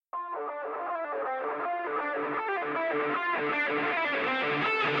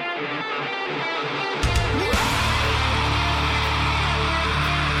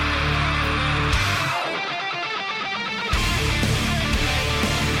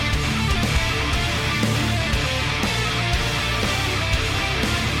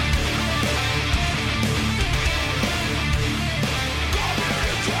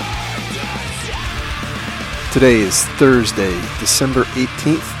Today is Thursday, December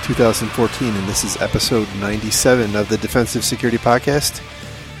 18th, 2014, and this is episode 97 of the Defensive Security Podcast.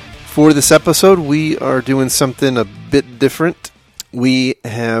 For this episode, we are doing something a bit different. We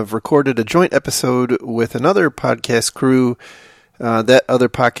have recorded a joint episode with another podcast crew. That other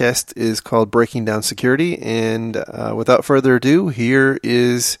podcast is called Breaking Down Security, and without further ado, here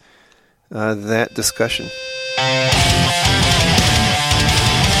is that discussion.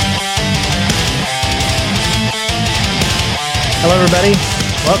 Hello, everybody.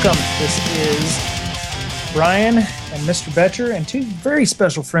 Welcome. This is Brian and Mr. Betcher and two very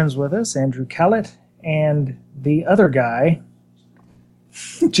special friends with us, Andrew Callett and the other guy,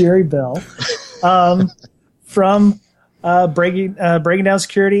 Jerry Bell, from Breaking Down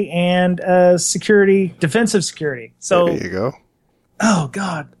Security and Defensive Security. So there you go. Oh,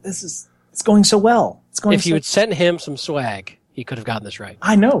 God. It's going so well. It's going. If you had sent him some swag, he could have gotten this right.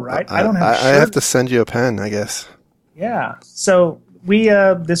 I know, right? I don't have. I have to send you a pen, I guess. Yeah. So we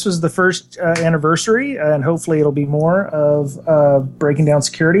this was the first anniversary, and hopefully it'll be more of Breaking Down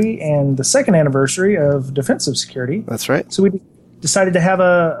Security, and the second anniversary of Defensive Security. That's right. So we decided to have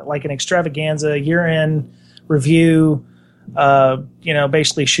an extravaganza year-end review.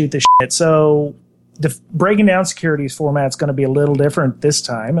 Basically shoot the shit. So Breaking Down Security's format's going to be a little different this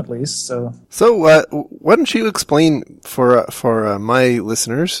time, at least. So why don't you explain for my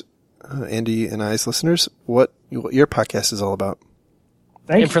listeners, Andy and I's listeners, what your podcast is all about?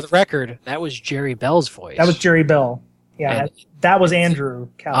 Thank you. For the record, that was Jerry Bell's voice. That was Jerry Bell. Yeah, and that was Andrew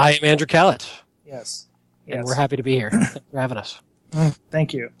Callett. I am Andrew Callett. Yes. And we're happy to be here. Thanks for having us.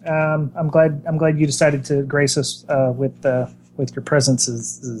 Thank you. I'm glad you decided to grace us with your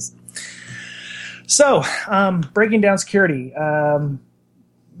presences. So, Breaking Down Security.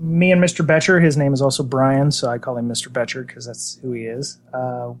 Me and Mr. Betcher, his name is also Brian, so I call him Mr. Betcher because that's who he is.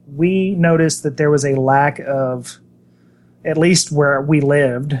 We noticed that there was a lack of, at least where we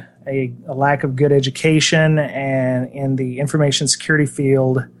lived, a lack of good education, and in the information security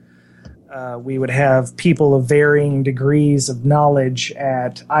field, we would have people of varying degrees of knowledge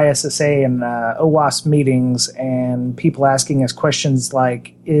at ISSA and OWASP meetings, and people asking us questions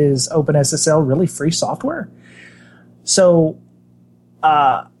like, is OpenSSL really free software? So,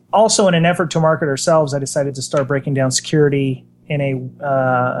 also, in an effort to market ourselves, I decided to start Breaking Down Security in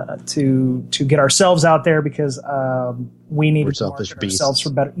a to get ourselves out there because we needed to market ourselves for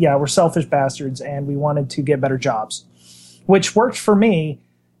better. Yeah, we're selfish bastards, and we wanted to get better jobs, which worked for me.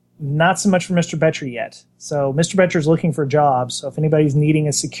 Not so much for Mr. Betcher yet. So Mr. Betcher is looking for jobs. So if anybody's needing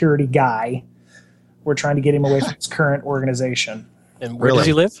a security guy, we're trying to get him away from his current organization. And where does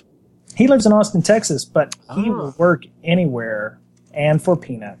he live? He lives in Austin, Texas, but he will work anywhere. And for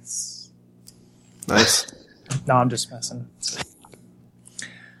peanuts. Nice. No, I'm just messing.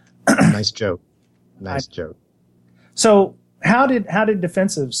 Nice joke. Nice joke. So, how did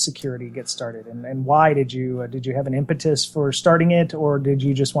Defensive Security get started, and why did you have an impetus for starting it, or did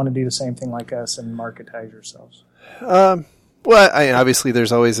you just want to do the same thing like us and marketize yourselves? Well, obviously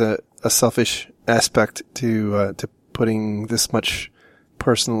there's always a selfish aspect to putting this much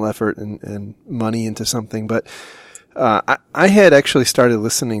personal effort and money into something, but. I had actually started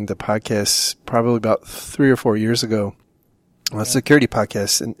listening to podcasts probably about 3 or 4 years ago, security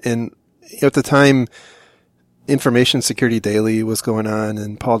podcasts, and at the time, Information Security Daily was going on,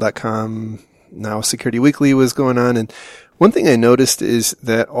 and Paul.com, now Security Weekly, was going on, and one thing I noticed is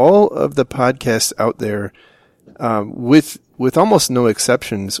that all of the podcasts out there, with almost no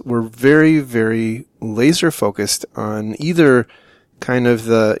exceptions, were very, very laser focused on either kind of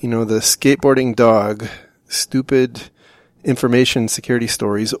the skateboarding dog, stupid information security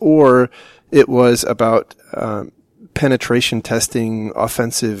stories, or it was about penetration testing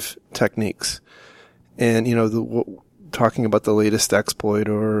offensive techniques, and talking about the latest exploit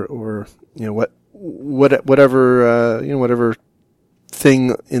or whatever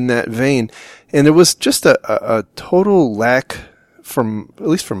thing in that vein. And there was just a total lack, at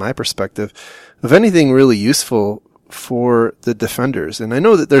least from my perspective, of anything really useful for the defenders. And I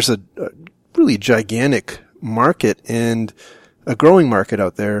know that there's a really gigantic market and a growing market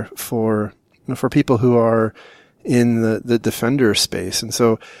out there for people who are in the defender space. And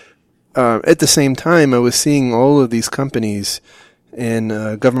so at the same time, I was seeing all of these companies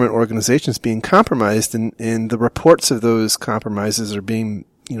and government organizations being compromised, and the reports of those compromises are being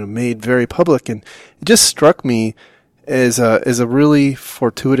made very public, and it just struck me as a really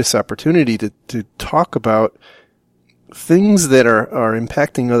fortuitous opportunity to talk about things that are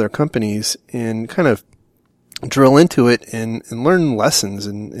impacting other companies and kind of drill into it and learn lessons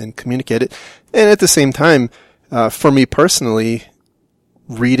and communicate it. And at the same time, for me personally,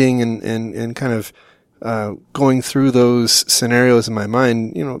 reading and kind of going through those scenarios in my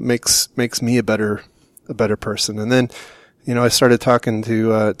mind, makes me a better person. And then, I started talking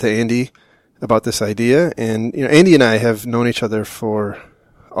to Andy about this idea, and Andy and I have known each other for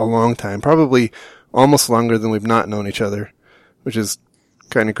a long time, probably almost longer than we've not known each other, which is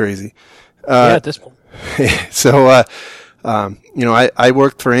kind of crazy. At this point. So, I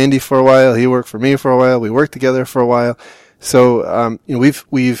worked for Andy for a while. He worked for me for a while. We worked together for a while. So,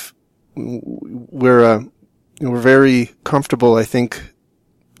 we're very comfortable, I think,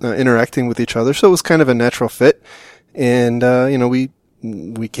 interacting with each other. So it was kind of a natural fit. And,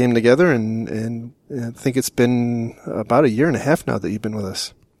 we came together and I think it's been about 1.5 years now that you've been with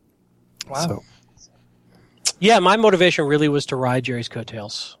us. Wow. So. Yeah, my motivation really was to ride Jerry's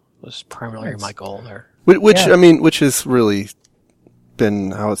coattails. Was primarily my goal there. Which has really been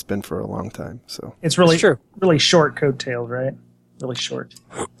how it's been for a long time. So it's really true. Really short coattails, right? Really short.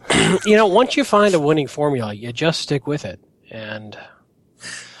 Once you find a winning formula, you just stick with it. And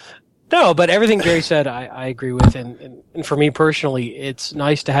no, but everything Jerry said, I agree with. And for me personally, it's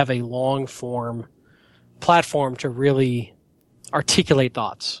nice to have a long form platform to really articulate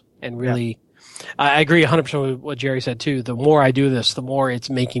thoughts and really. Yeah. I agree 100% with what Jerry said too. The more I do this, the more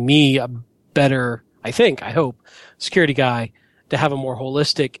it's making me a better, I hope, security guy to have a more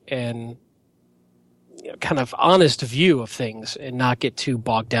holistic and kind of honest view of things and not get too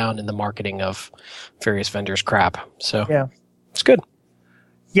bogged down in the marketing of various vendors' crap. So yeah, it's good.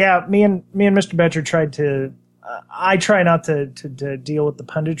 Yeah, me and Mr. Betcher tried to. I try not to deal with the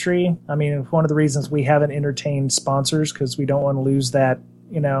punditry. I mean, it's one of the reasons we haven't entertained sponsors because we don't want to lose that.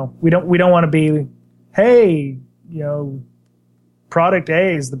 We don't want to be, hey, product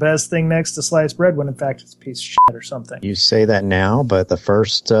A is the best thing next to sliced bread when in fact it's a piece of shit or something. You say that now, but the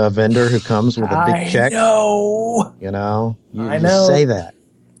first vendor who comes with a big check, I know. You say that.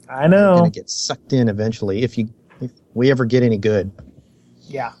 I know. You're going to get sucked in eventually if we ever get any good.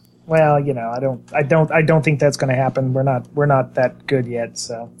 Yeah. Well, I don't think that's going to happen. We're not that good yet.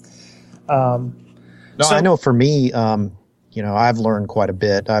 So. I know for me. I've learned quite a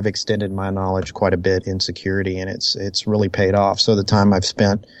bit. I've extended my knowledge quite a bit in security, and it's really paid off. So the time I've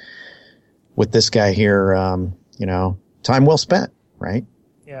spent with this guy here, time well spent, right?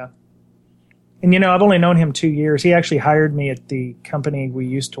 Yeah. And, I've only known him 2 years. He actually hired me at the company we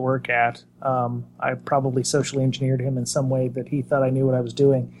used to work at. I probably socially engineered him in some way that he thought I knew what I was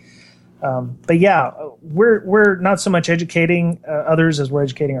doing. But yeah, we're not so much educating others as we're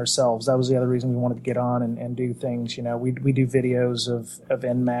educating ourselves. That was the other reason we wanted to get on and do things. We do videos of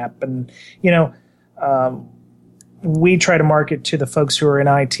Nmap, and we try to market to the folks who are in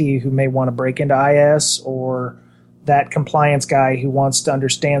IT who may want to break into IS, or that compliance guy who wants to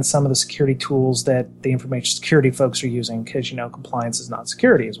understand some of the security tools that the information security folks are using, because compliance is not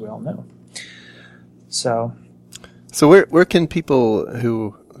security, as we all know. So where can people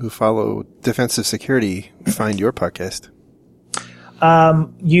who follow defensive security find your podcast?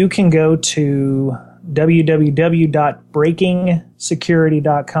 You can go to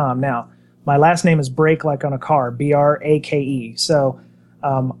www.breakingsecurity.com. Now, my last name is Brake, like on a car, Brake. So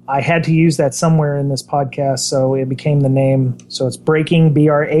I had to use that somewhere in this podcast, so it became the name. So it's Breaking,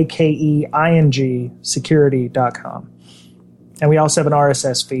 BRAKEING, security.com. And we also have an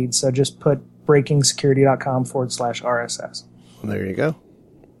RSS feed, so just put breakingsecurity.com/RSS. Well, there you go.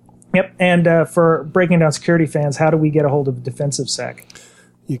 Yep, and for Breaking Down Security fans, how do we get a hold of Defensive Sec?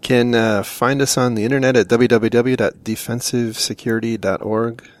 You can find us on the internet at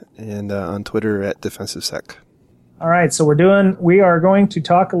www.defensivesecurity.org and on Twitter at DefensiveSec. All right, so we are going to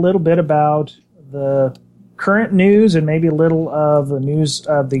talk a little bit about the current news and maybe a little of the news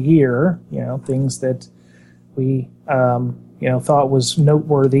of the year. Things that we thought was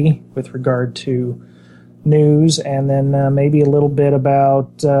noteworthy with regard to news, and then maybe a little bit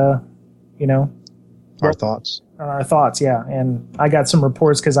about our thoughts. Our thoughts, yeah. And I got some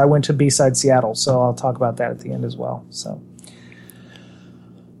reports because I went to B-Side Seattle, so I'll talk about that at the end as well. So,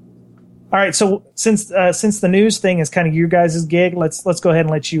 all right. So since the news thing is kind of your guys' gig, let's go ahead and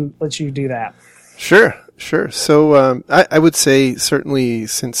let you do that. Sure. So I would say certainly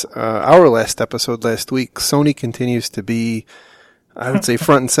since our last episode last week, Sony continues to be, I would say,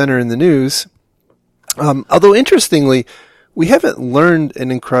 front and center in the news. Although interestingly, we haven't learned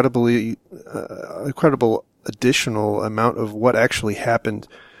an incredible additional amount of what actually happened.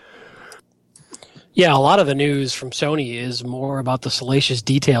 Yeah, a lot of the news from Sony is more about the salacious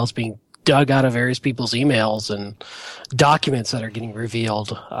details being dug out of various people's emails and documents that are getting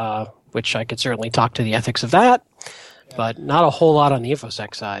revealed, which I could certainly talk to the ethics of that, but not a whole lot on the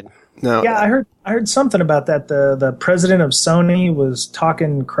InfoSec side. No. Yeah, I heard something about that. The president of Sony was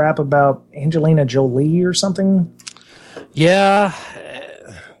talking crap about Angelina Jolie or something. Yeah,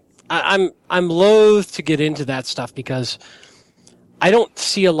 I'm loath to get into that stuff because I don't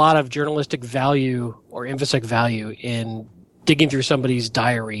see a lot of journalistic value or InfoSec value in digging through somebody's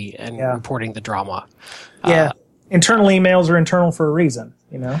diary and reporting the drama. Yeah, internal emails are internal for a reason,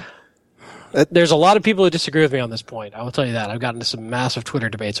 you know? There's a lot of people who disagree with me on this point. I will tell you that. I've gotten into some massive Twitter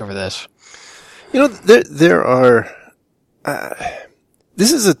debates over this. You know, there are...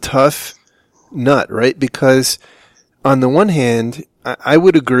 this is a tough nut, right? Because on the one hand, I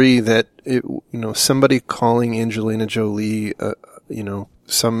would agree that somebody calling Angelina Jolie,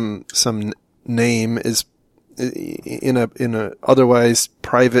 some name is in a otherwise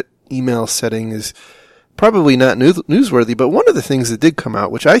private email setting is probably not newsworthy. But one of the things that did come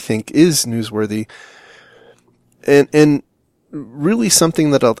out, which I think is newsworthy, and really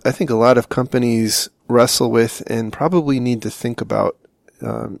something that I think a lot of companies wrestle with and probably need to think about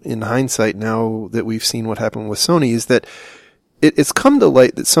in hindsight now that we've seen what happened with Sony, is that it's come to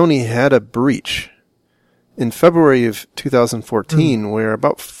light that Sony had a breach in February of 2014 where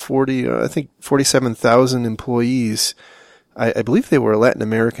about 47,000 employees, I believe they were Latin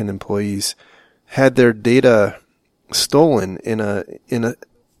American employees, had their data stolen in a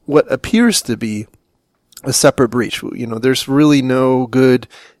what appears to be a separate breach. You know, there's really no good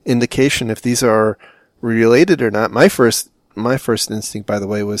indication if these are related or not. My first instinct, by the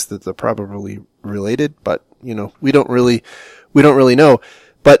way, was that they're probably related, but we don't really know.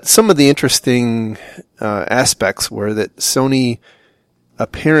 But some of the interesting aspects were that Sony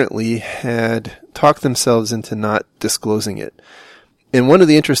apparently had talked themselves into not disclosing it. And one of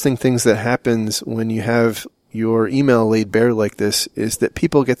the interesting things that happens when you have your email laid bare like this is that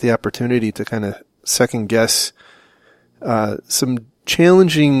people get the opportunity to kind of second guess some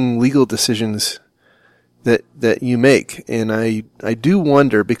challenging legal decisions that you make. And I do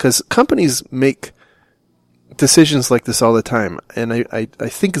wonder, because companies make decisions like this all the time, and I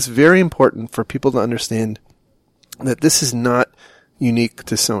think it's very important for people to understand that this is not unique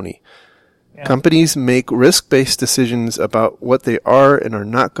to Sony. Yeah. Companies make risk-based decisions about what they are and are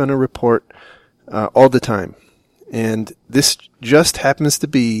not going to report all the time. And this just happens to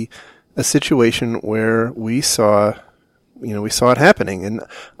be a situation where we saw it happening. And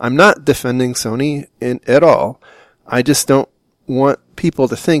I'm not defending Sony at all. I just don't want people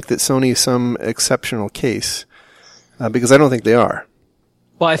to think that Sony is some exceptional case, because I don't think they are.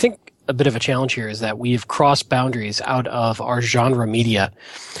 Well, I think a bit of a challenge here is that we've crossed boundaries out of our genre media,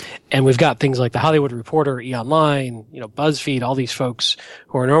 and we've got things like the Hollywood Reporter, E-Online, BuzzFeed, all these folks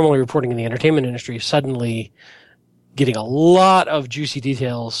who are normally reporting in the entertainment industry suddenly getting a lot of juicy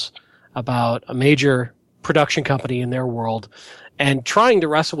details about a major production company in their world and trying to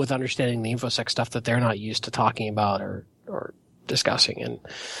wrestle with understanding the InfoSec stuff that they're not used to talking about or discussing. And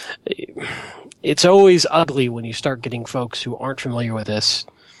it's always ugly when you start getting folks who aren't familiar with this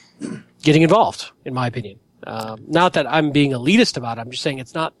getting involved, in my opinion. Not that I'm being elitist about it. I'm just saying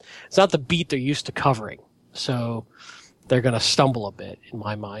it's not the beat they're used to covering. So they're going to stumble a bit, in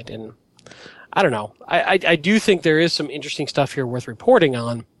my mind. And I don't know. I do think there is some interesting stuff here worth reporting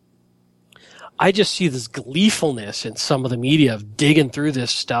on. I just see this gleefulness in some of the media of digging through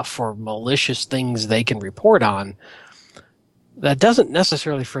this stuff for malicious things they can report on. That doesn't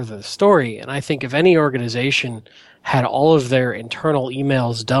necessarily further the story. And I think if any organization had all of their internal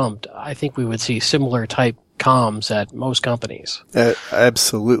emails dumped, I think we would see similar type comms at most companies.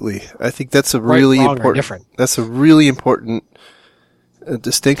 Absolutely. I think that's a really important, that's a really important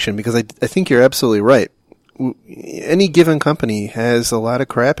distinction, because I think you're absolutely right. Any given company has a lot of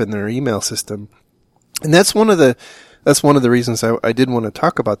crap in their email system. And that's one of the reasons I did want to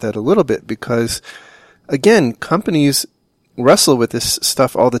talk about that a little bit, because again, companies wrestle with this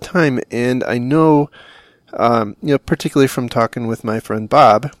stuff all the time. And I know, particularly from talking with my friend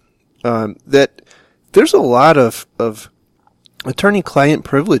Bob, that there's a lot of attorney-client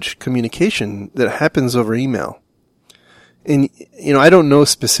privilege communication that happens over email. And, I don't know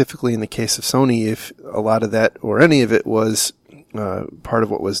specifically in the case of Sony if a lot of that or any of it was part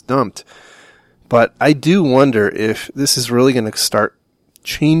of what was dumped. But I do wonder if this is really going to start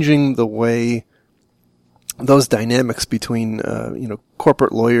changing the way those dynamics between,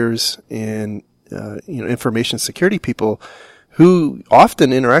 corporate lawyers and information security people who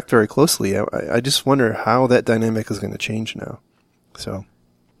often interact very closely. I just wonder how that dynamic is going to change now. So,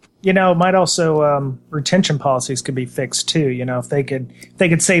 it might also retention policies could be fixed too. If they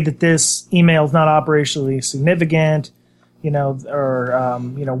could say that this email is not operationally significant, or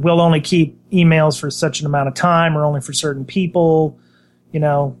we'll only keep emails for such an amount of time or only for certain people.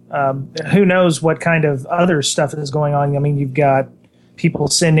 Who knows what kind of other stuff is going on? I mean, you've got people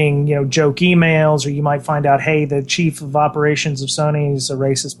sending, joke emails, or you might find out, hey, the chief of operations of Sony is a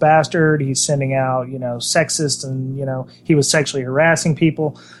racist bastard. He's sending out, sexist and, he was sexually harassing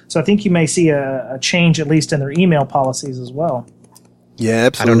people. So I think you may see a change, at least in their email policies as well. Yeah,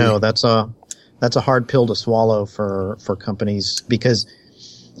 absolutely. I don't know. That's a hard pill to swallow for companies because,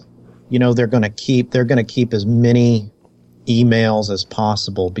 they're going to keep as many emails as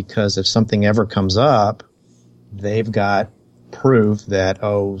possible, because if something ever comes up, they've got proof that,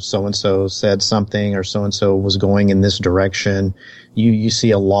 so-and-so said something or so-and-so was going in this direction. You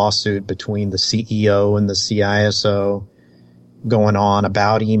see a lawsuit between the CEO and the CISO going on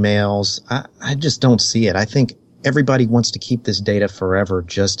about emails. I just don't see it. I think everybody wants to keep this data forever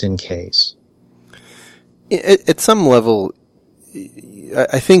just in case. At some level,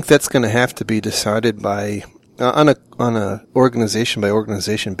 I think that's going to have to be decided by on a organization by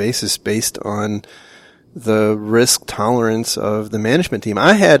organization basis based on the risk tolerance of the management team.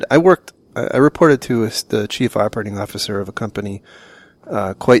 I reported to the chief operating officer of a company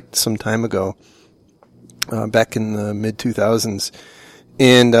quite some time ago, back in the mid 2000s,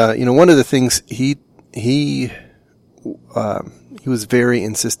 and one of the things he was very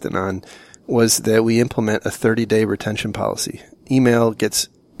insistent on was that we implement a 30-day retention policy. Email gets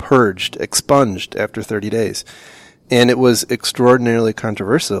purged, expunged after 30 days, and it was extraordinarily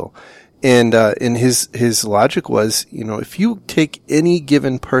controversial. And his logic was, if you take any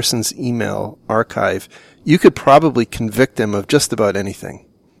given person's email archive, you could probably convict them of just about anything.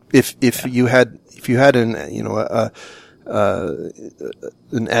 If you had an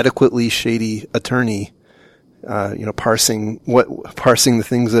adequately shady attorney, parsing the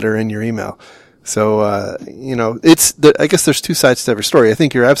things that are in your email. So, I guess there's two sides to every story. I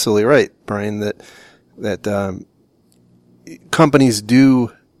think you're absolutely right, Brian, that companies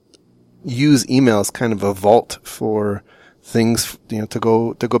do use email as kind of a vault for things, to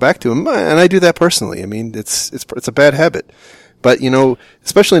go back to them. And I do that personally. I mean, it's a bad habit. But,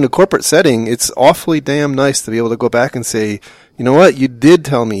 especially in a corporate setting, it's awfully damn nice to be able to go back and say, you know what, you did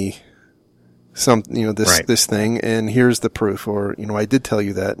tell me this thing, and here's the proof. Or, I did tell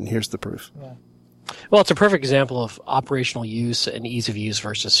you that, and here's the proof. Yeah. Well, it's a perfect example of operational use and ease of use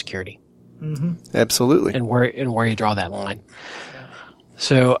versus security. Mm-hmm. Absolutely. And where you draw that line. Yeah.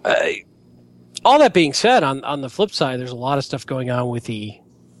 So, all that being said, on the flip side, there's a lot of stuff going on with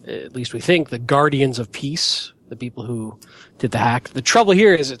at least we think, the guardians of peace, the people who did the hack. The trouble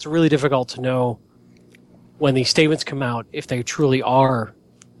here is it's really difficult to know when these statements come out if they truly are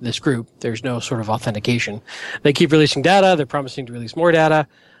this group. There's no sort of authentication. They keep releasing data. They're promising to release more data.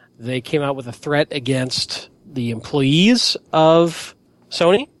 They came out with a threat against the employees of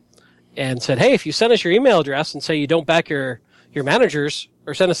Sony and said, hey, if you send us your email address and say you don't back your managers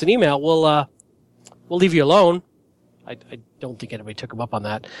or send us an email, we'll leave you alone. I don't think anybody took them up on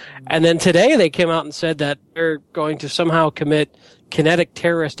that. And then today they came out and said that they're going to somehow commit kinetic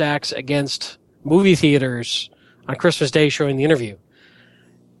terrorist acts against movie theaters on Christmas Day showing the interview.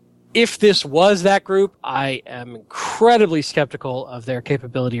 If this was that group, I am incredibly skeptical of their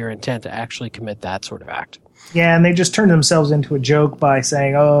capability or intent to actually commit that sort of act. Yeah, and they just turned themselves into a joke by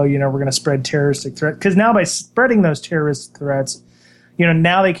saying, we're going to spread terroristic threats. Because now by spreading those terrorist threats,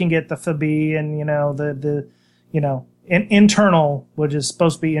 now they can get the FAB and, internal, which is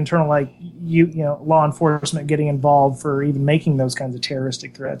supposed to be internal, like, law enforcement getting involved for even making those kinds of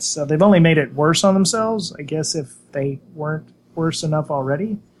terroristic threats. So they've only made it worse on themselves, I guess, if they weren't worse enough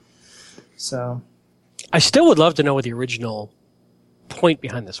already. So I still would love to know what the original point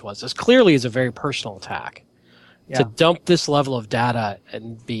behind this was. This clearly is a very personal attack. Yeah. To dump this level of data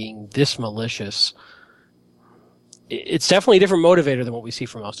and being this malicious, it's definitely a different motivator than what we see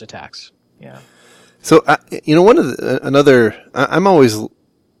for most attacks. Yeah. So, I'm always,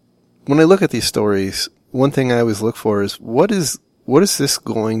 when I look at these stories, one thing I always look for is what is this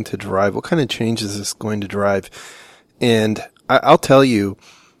going to drive? What kind of change is this going to drive? And I'll tell you,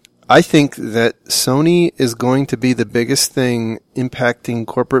 I think that Sony is going to be the biggest thing impacting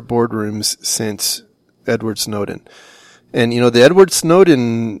corporate boardrooms since Edward Snowden. And, the Edward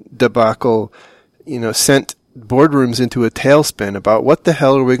Snowden debacle, sent boardrooms into a tailspin about what the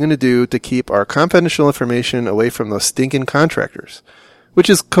hell are we going to do to keep our confidential information away from those stinking contractors. which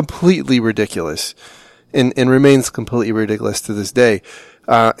is completely ridiculous, and remains completely ridiculous to this day.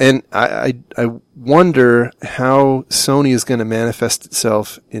 And I wonder how Sony is going to manifest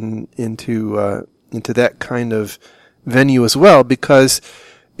itself into that kind of venue as well, because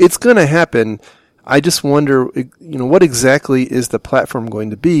it's going to happen. I just wonder, what exactly is the platform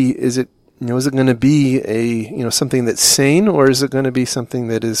going to be? Is it going to be something that's sane, or is it going to be something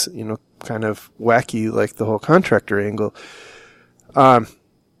that is, kind of wacky, like the whole contractor angle? One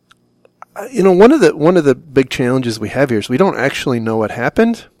of the big challenges we have here is we don't actually know what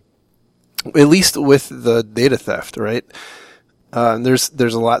happened, at least with the data theft, right?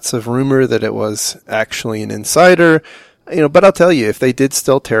 There's lots of rumor that it was actually an insider, but I'll tell you, if they did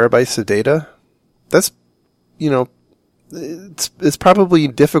steal terabytes of data, that's, it's probably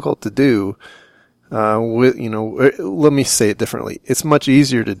difficult to do, let me say it differently. It's much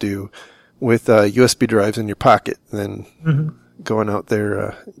easier to do with, USB drives in your pocket than going out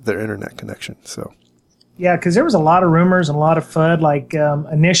their internet connection. So. Yeah, because there was a lot of rumors and a lot of FUD. Like,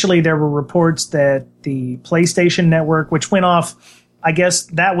 initially there were reports that the PlayStation Network, which went off, I guess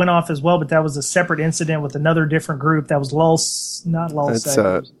that went off as well, but that was a separate incident with another different group. That was not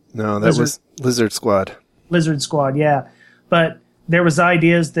Lulzsec. No, that was Lizard Squad. Lizard Squad, yeah. But there was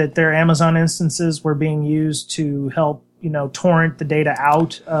ideas that their Amazon instances were being used to help, torrent the data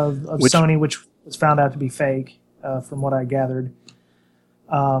out of Sony, which was found out to be fake, from what I gathered.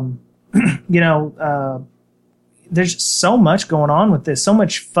 There's so much going on with this, so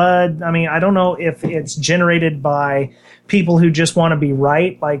much FUD. I mean, I don't know if it's generated by people who just want to be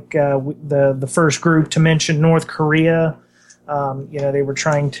right, like the first group to mention North Korea. They were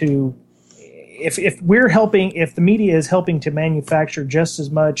trying to, if the media is helping to manufacture just as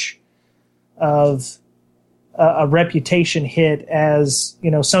much of a reputation hit as,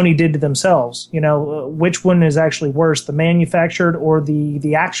 Sony did to themselves, which one is actually worse, the manufactured or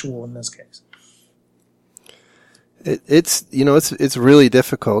the actual in this case? It's really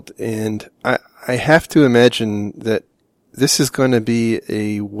difficult, and I have to imagine that this is going to be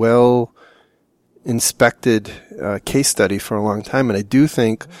a well inspected case study for a long time, and I do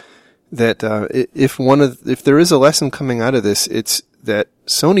think that if there is a lesson coming out of this, it's that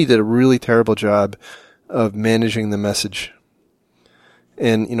Sony did a really terrible job of managing the message.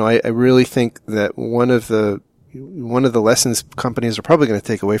 And I really think that one of the lessons companies are probably going to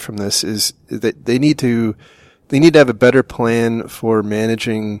take away from this is that they need to have a better plan for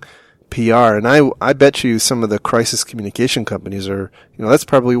managing PR. And I bet you some of the crisis communication companies are, that's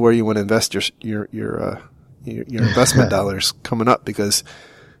probably where you want to invest your investment dollars coming up, because,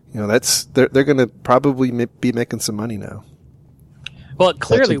 they're going to probably be making some money now. Well, it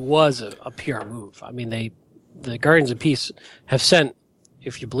clearly was a PR move. I mean, the Guardians of Peace have sent,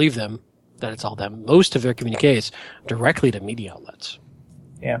 if you believe them, that it's all them, most of their communiques directly to media outlets.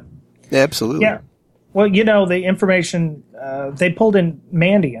 Yeah. Absolutely. Yeah. Well, the information, they pulled in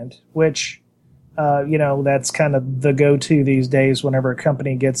Mandiant, which, that's kind of the go-to these days whenever a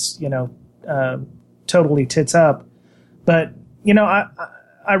company gets, totally tits up. But,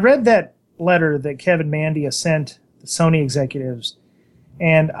 I read that letter that Kevin Mandia sent the Sony executives,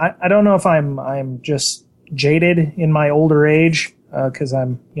 and I don't know if I'm just jaded in my older age, because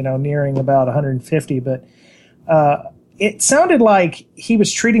I'm, nearing about 150, but it sounded like he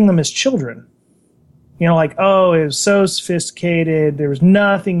was treating them as children. Like, oh, it was so sophisticated, there was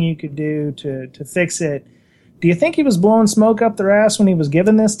nothing you could do to fix it. Do you think he was blowing smoke up their ass when he was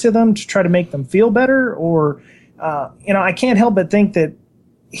giving this to them to try to make them feel better? Or, I can't help but think that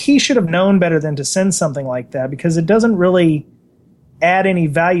he should have known better than to send something like that, because it doesn't really add any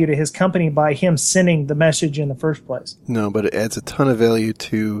value to his company by him sending the message in the first place. No, but it adds a ton of value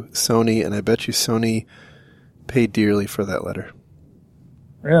to Sony, and I bet you Sony paid dearly for that letter.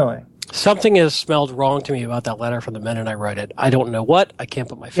 Really? Something has smelled wrong to me about that letter from the minute I read it. I don't know what. I can't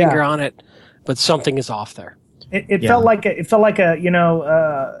put my finger on it, but something is off there. It felt like a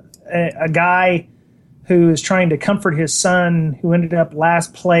guy who is trying to comfort his son who ended up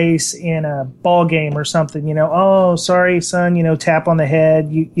last place in a ball game or something. Oh, sorry, son. Tap on the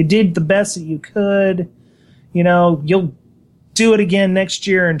head. You did the best that you could. You'll do it again next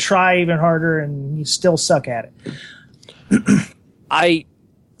year and try even harder, and you still suck at it.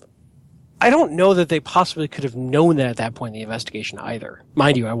 I don't know that they possibly could have known that at that point in the investigation either.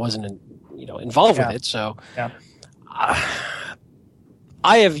 Mind you, I wasn't involved with it, so yeah.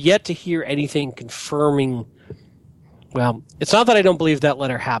 I have yet to hear anything confirming. Well, it's not that I don't believe that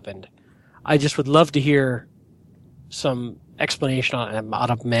letter happened. I just would love to hear some explanation out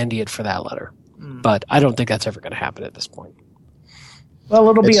of Mandiant for that letter. But I don't think that's ever going to happen at this point. Well,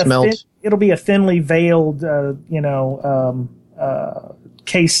 it'll be a thinly veiled,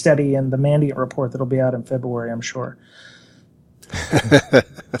 case study in the Mandiant report that'll be out in February, I'm sure.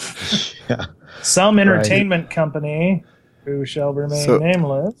 Yeah. Some entertainment company who shall remain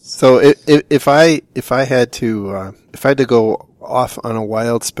nameless. So if I had to go off on a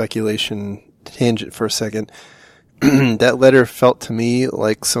wild speculation tangent for a second, that letter felt to me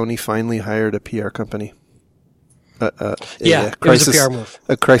like Sony finally hired a PR company. It was a PR move.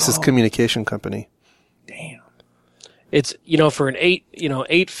 A crisis communication company. Damn. It's, for an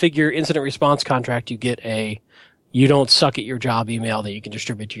 8-figure incident response contract, you get a "you don't suck at your job" email that you can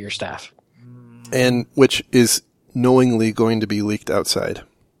distribute to your staff. And which is knowingly going to be leaked outside.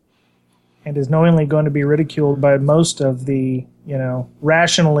 And is knowingly going to be ridiculed by most of the,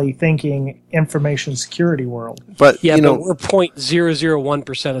 rationally thinking information security world. But, but we're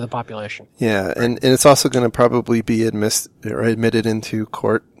 0.001% of the population. Yeah, and it's also going to probably be admitted into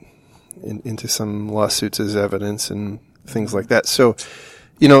court, into some lawsuits as evidence and things like that. So,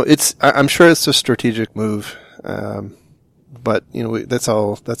 I'm sure it's a strategic move. But, that's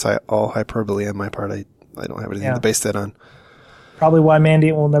all hyperbole on my part. I don't have anything to base that on. Probably why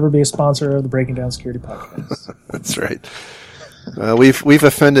Mandiant will never be a sponsor of the Breaking Down Security podcast. That's right. We've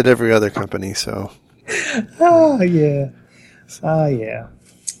offended every other company, so. Oh yeah.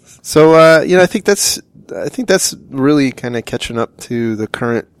 So I think that's really kind of catching up to the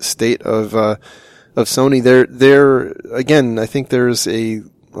current state of Sony. There again, I think there's a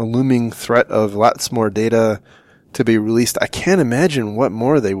looming threat of lots more data to be released. I can't imagine what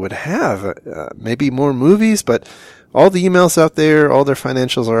more they would have. Maybe more movies, but all the emails out there, all their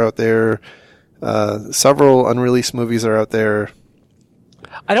financials are out there. Several unreleased movies are out there.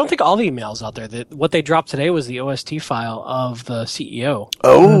 I don't think all the emails out there. What they dropped today was the OST file of the CEO.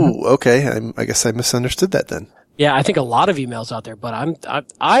 Oh, okay. I guess I misunderstood that then. Yeah, I think a lot of emails out there, but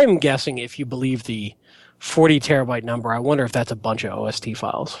I'm guessing if you believe the 40 terabyte number, I wonder if that's a bunch of OST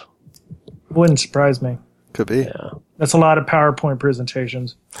files. Wouldn't surprise me. Could be. Yeah. That's a lot of PowerPoint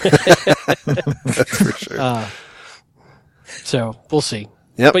presentations. That's for sure. So we'll see.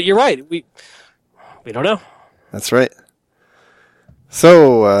 Yep. But you're right. We don't know. That's right.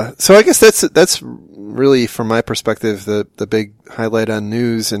 So I guess that's really, from my perspective, the big highlight on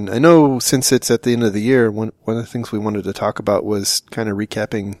news. And I know since it's at the end of the year, one of the things we wanted to talk about was kind of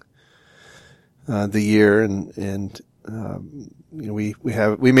recapping the year, and we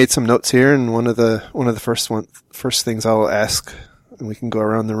made some notes here, and one of the first things I'll ask, and we can go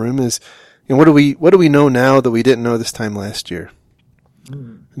around the room, is, what do we know now that we didn't know this time last year?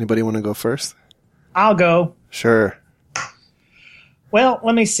 Anybody want to go first? I'll go. Sure. Well,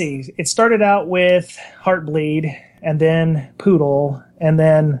 let me see. It started out with Heartbleed, and then Poodle, and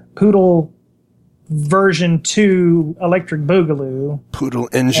then Poodle version 2 Electric Boogaloo. Poodle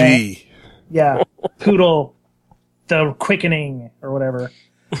NG. Yeah, Poodle the Quickening or whatever.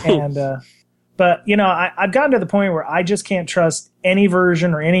 And but I've gotten to the point where I just can't trust any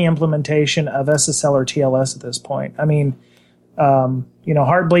version or any implementation of SSL or TLS at this point. I mean,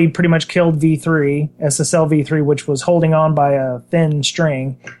 Heartbleed pretty much killed V3, SSL V3, which was holding on by a thin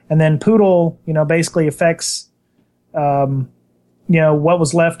string. And then Poodle, basically affects, what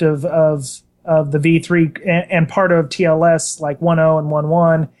was left of the V3 and part of TLS, like 1.0 and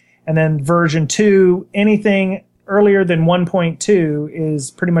 1.1. And then version 2, anything earlier than 1.2 is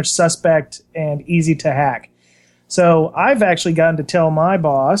pretty much suspect and easy to hack. So I've actually gotten to tell my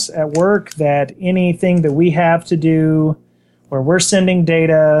boss at work that anything that we have to do where we're sending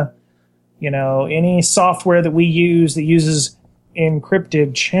data, any software that we use that uses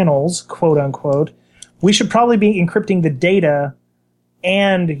encrypted channels, quote unquote, we should probably be encrypting the data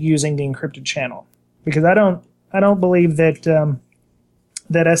and using the encrypted channel, because I don't believe that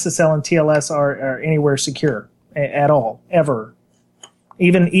that SSL and TLS are anywhere secure at all, ever.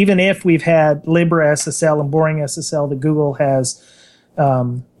 Even if we've had LibreSSL and Boring SSL that Google has,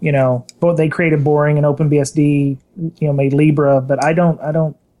 both they created Boring and OpenBSD, made Libra, but I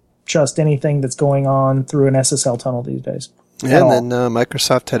don't trust anything that's going on through an SSL tunnel these days. Yeah, and then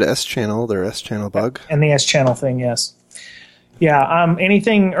Microsoft had S-Channel, their S-Channel bug. And the S-Channel thing, yes. Yeah,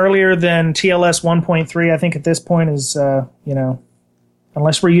 anything earlier than TLS 1.3, I think at this point is,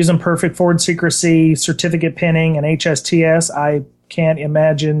 unless we're using perfect forward secrecy, certificate pinning, and HSTS, I can't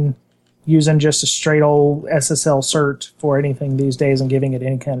imagine using just a straight old SSL cert for anything these days and giving it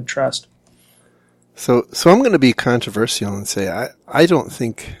any kind of trust. So I'm going to be controversial and say I don't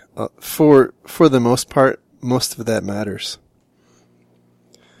think for the most part most of that matters.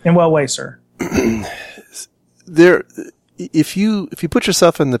 In what way, sir? If you put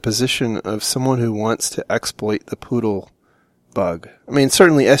yourself in the position of someone who wants to exploit the Poodle bug, I mean,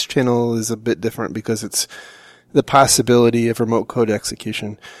 certainly S-Channel is a bit different because it's the possibility of remote code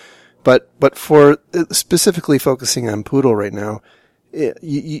execution. But for specifically focusing on Poodle right now,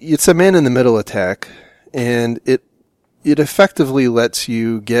 it's a man-in-the-middle attack, and it effectively lets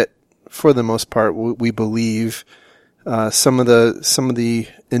you get, for the most part, we believe, some of the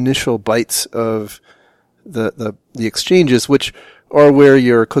initial bytes of the exchanges, which are where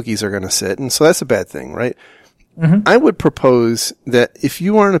your cookies are going to sit, and so that's a bad thing, right? Mm-hmm. I would propose that if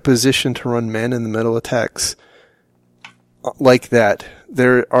you are in a position to run man-in-the-middle attacks like that,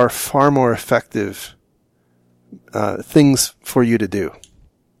 there are far more effective things for you to do.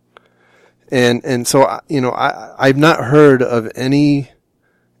 And so, I've not heard of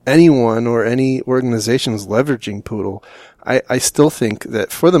anyone or any organizations leveraging Poodle. I still think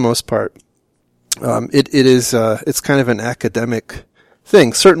that for the most part, it's kind of an academic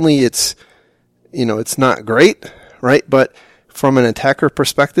thing. Certainly it's not great, right? But from an attacker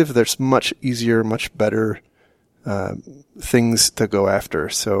perspective, there's much easier, much better things to go after.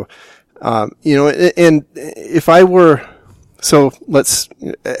 So, and if I were, so let's,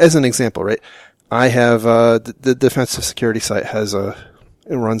 as an example, right? I have, the defensive security site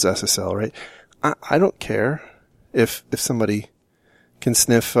it runs SSL, right? I don't care if somebody can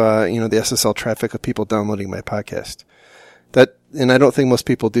sniff, the SSL traffic of people downloading my podcast. And I don't think most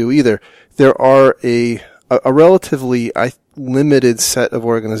people do either. There are a relatively limited set of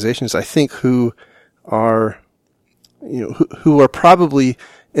organizations, I think, who are probably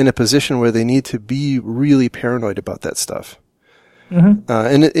in a position where they need to be really paranoid about that stuff. Mm-hmm.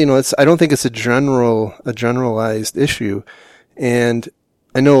 I don't think it's a generalized issue. And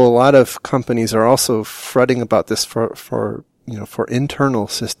I know a lot of companies are also fretting about this for internal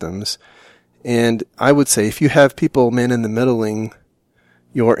systems. And I would say if you have people man-in-the-middling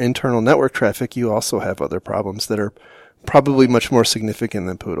your internal network traffic, you also have other problems that are probably much more significant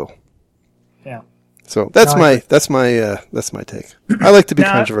than Poodle. Yeah. So that's my take. I like to be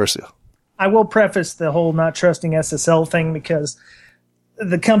controversial. I will preface the whole not trusting SSL thing because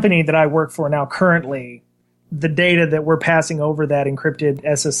the company that I work for now currently, the data that we're passing over that encrypted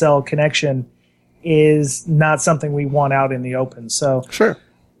SSL connection is not something we want out in the open. So, sure.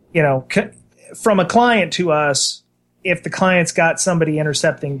 From a client to us, if the client's got somebody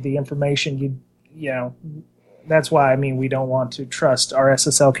intercepting the information, that's why, we don't want to trust our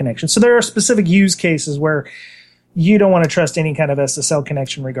SSL connection. So there are specific use cases where you don't want to trust any kind of SSL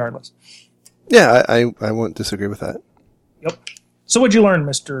connection regardless. Yeah, I won't disagree with that. Yep. So what'd you learn,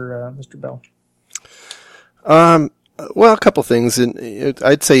 Mr. Bell? Well, a couple things. And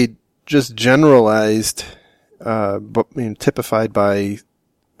I'd say just generalized, but typified by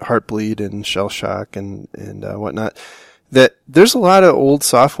Heartbleed and Shellshock and whatnot, that there's a lot of old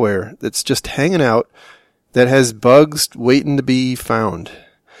software that's just hanging out that has bugs waiting to be found.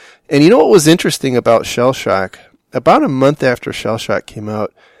 And you know what was interesting about Shellshock? About a month after Shellshock came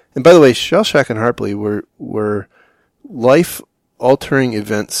out, and by the way, Shellshock and Heartbleed were life-altering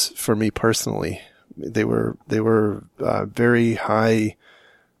events for me personally. They were very high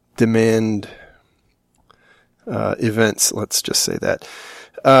demand events. Let's just say that.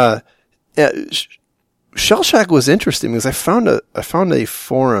 Shellshock was interesting because I found a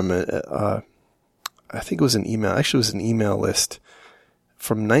forum. I think it was an email. Actually, it was an email list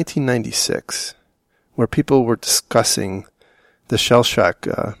from 1996 where people were discussing the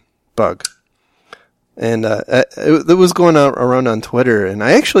Shellshock bug, and it was going around on Twitter. And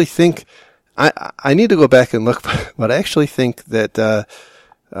I actually think I need to go back and look, but I actually think that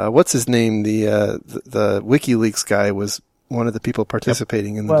what's his name, the WikiLeaks guy was one of the people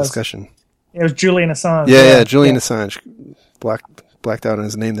participating in the discussion. It was Julian Assange. Yeah, Julian Assange. Blacked out on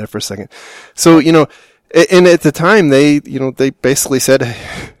his name there for a second. So, and at the time they basically said,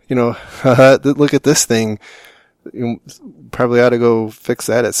 look at this thing. You probably ought to go fix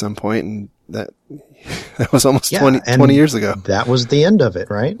that at some point. And that was almost 20 years ago. That was the end of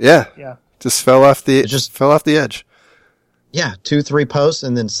it, right? Yeah. Yeah. Just fell off the edge. Yeah. 2-3 posts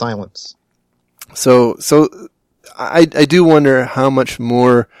and then silence. So I do wonder how much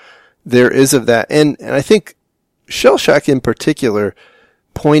more there is of that. And I think Shellshock in particular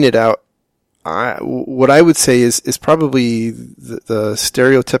pointed out what I would say is probably the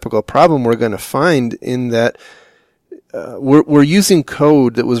stereotypical problem we're going to find in that we're using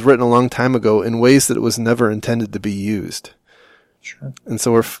code that was written a long time ago in ways that it was never intended to be used. Sure. And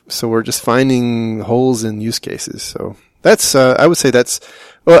so we're just finding holes in use cases. So that's I would say that's,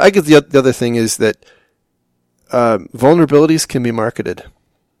 well, I guess the other thing is that vulnerabilities can be marketed.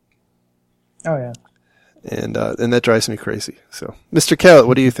 Oh yeah. And that drives me crazy. So, Mr. Callett,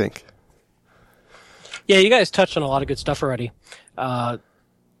 what do you think? Yeah, you guys touched on a lot of good stuff already. I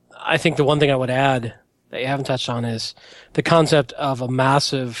think the one thing I would add that you haven't touched on is the concept of a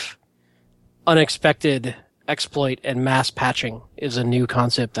massive, unexpected exploit and mass patching is a new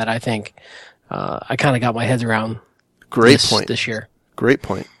concept that I think I kind of got my head around. Great point this year. Great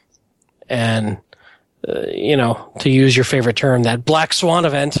point. And to use your favorite term, that Black Swan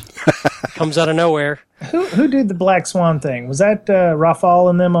event comes out of nowhere. Who did the Black Swan thing? Was that Rafal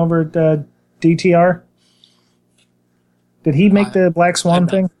and them over at DTR? Did he make the Black Swan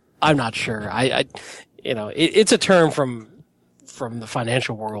thing? I'm not sure. It's a term from the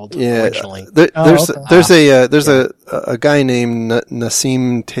financial world originally. There's a guy named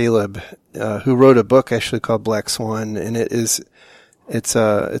Nassim Taleb who wrote a book actually called Black Swan, and it's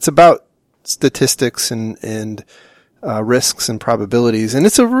about statistics and risks and probabilities, and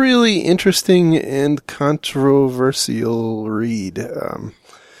it's a really interesting and controversial read.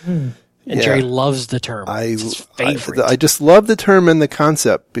 And Jerry loves the term. It's his favorite. I just love the term and the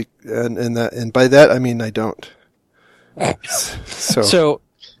concept, and by that I mean I don't. So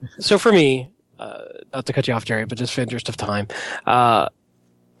for me, not to cut you off, Jerry, but just for interest of time,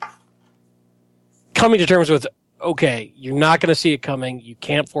 coming to terms with, okay, you're not going to see it coming. You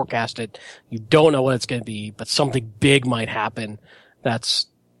can't forecast it. You don't know what it's going to be, but something big might happen that's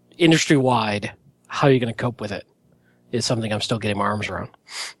industry wide. How are you going to cope with it is something I'm still getting my arms around.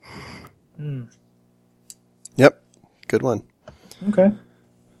 Yep. Good one. Okay.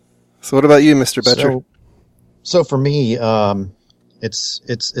 So what about you, Mr. Betcher? So for me,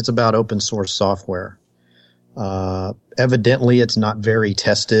 it's about open source software. Evidently it's not very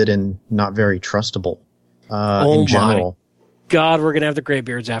tested and not very trustable. In general. My God, we're going to have the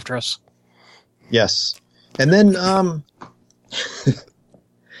graybeards after us. Yes. And then,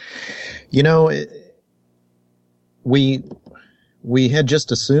 we had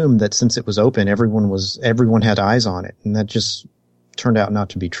just assumed that since it was open, everyone had eyes on it, and that just turned out not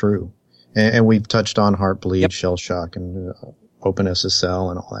to be true. And we've touched on Heartbleed, Shell Shock, and OpenSSL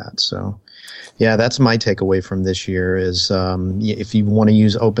and all that. So, yeah, that's my takeaway from this year is, if you want to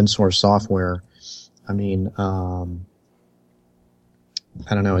use open source software, I mean, I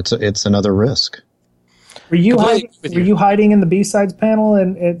don't know. It's another risk. Were you hiding in the B-Sides panel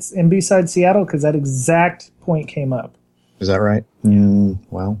and it's in B-Sides Seattle? Because that exact point came up. Is that right?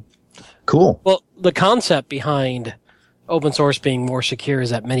 Well, cool. Well, the concept behind open source being more secure is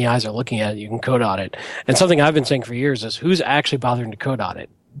that many eyes are looking at it. You can code audit. And something I've been saying for years is who's actually bothering to code audit?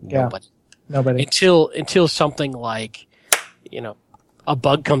 Yeah. Nobody. Until something like, a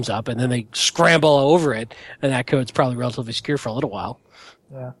bug comes up and then they scramble all over it and that code's probably relatively secure for a little while.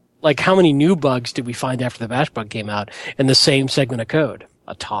 Yeah. Like how many new bugs did we find after the bash bug came out in the same segment of code?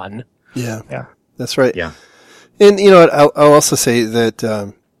 A ton. Yeah. That's right. Yeah. And I'll also say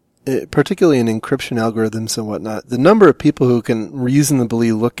that, particularly in encryption algorithms and whatnot, the number of people who can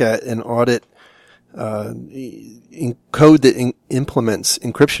reasonably look at and audit code that implements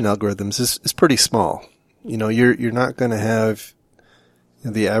encryption algorithms is pretty small. You're not going to have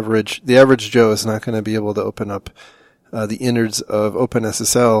the average Joe is not going to be able to open up the innards of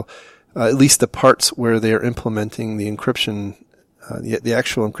OpenSSL, at least the parts where they are implementing the encryption, the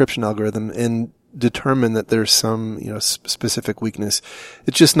actual encryption algorithm, and determine that there's some specific weakness.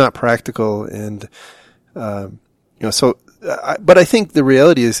 It's just not practical, and but I think the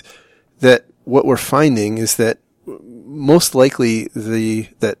reality is that what we're finding is that most likely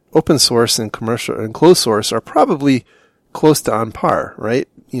that open source and commercial and closed source are probably close to on par, right?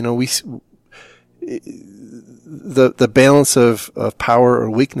 The balance of power or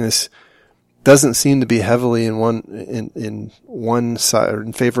weakness doesn't seem to be heavily in one side or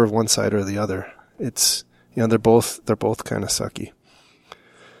in favor of one side or the other. It's they're both kind of sucky.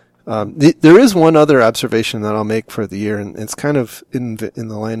 There is one other observation that I'll make for the year, and it's kind of in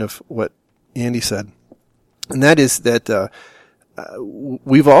the line of what Andy said, and that is that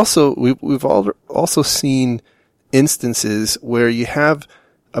we've also seen instances where you have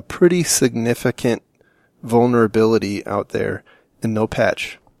a pretty significant vulnerability out there and no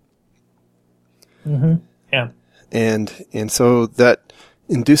patch. Mm-hmm. Yeah. And so that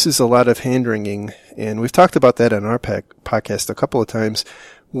induces a lot of hand-wringing, and we've talked about that on our podcast a couple of times.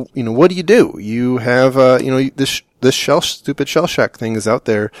 What do? You have, this stupid shell shock thing is out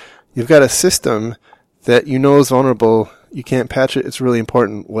there. You've got a system that is vulnerable. You can't patch it. It's really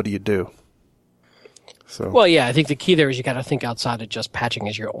important. What do you do? So. Well, yeah, I think the key there is you got to think outside of just patching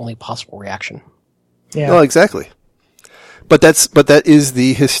as your only possible reaction. Yeah. Well, exactly. But that is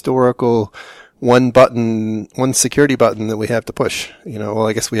the historical one security button that we have to push. Well,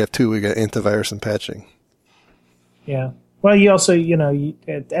 I guess we have two. We got antivirus and patching. Yeah. Well, you also,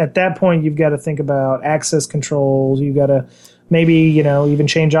 at that point, you've got to think about access controls. You've got to maybe, even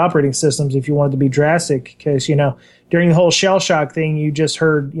change operating systems if you wanted to be drastic. Because, during the whole shell shock thing, you just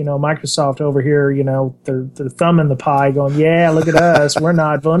heard, Microsoft over here, their thumb in the pie going, yeah, look at us. We're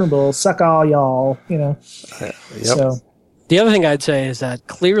not vulnerable. Suck all y'all, Yep. So the other thing I'd say is that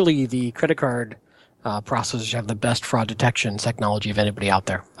clearly the credit card processors have the best fraud detection technology of anybody out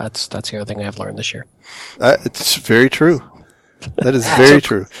there. That's the other thing I've learned this year. It's very true. That is very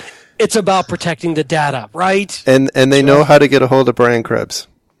true. It's about protecting the data, right? And they know how to get a hold of Brian Krebs.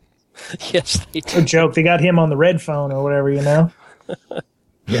 Yes, they do. a joke. They got him on the red phone or whatever, Yeah.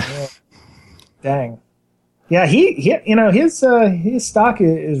 Dang. Yeah, he his stock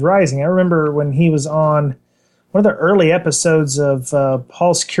is rising. I remember when he was on one of the early episodes of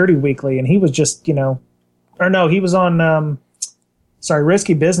Paul Security Weekly, and he was just, he was on,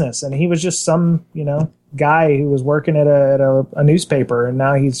 Risky Business, and he was just some, guy who was working at a newspaper, and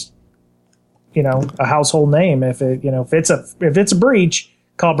now he's, a household name. If it's a breach,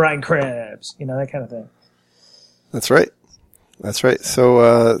 call Brian Krebs, that kind of thing. That's right.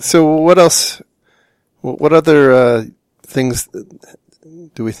 So what else? What other things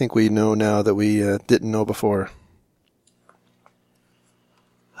do we think we know now that we didn't know before?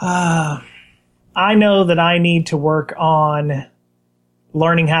 I know that I need to work on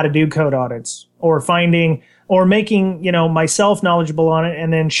learning how to do code audits, or finding or making, myself knowledgeable on it,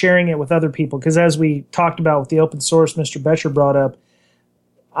 and then sharing it with other people. Because as we talked about with the open source Mr. Betcher brought up,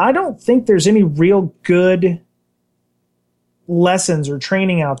 I don't think there's any real good lessons or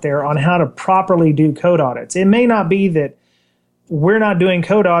training out there on how to properly do code audits. It may not be that we're not doing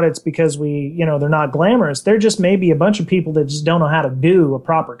code audits because they're not glamorous. There just may be a bunch of people that just don't know how to do a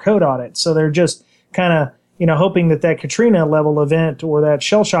proper code audit. So they're just kind of, hoping that Katrina level event or that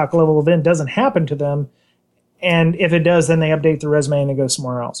shell shock level event doesn't happen to them. And if it does, then they update their resume and they go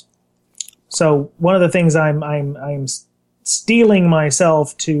somewhere else. So one of the things I'm steeling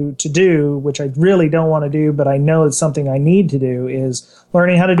myself to do, which I really don't want to do, but I know it's something I need to do, is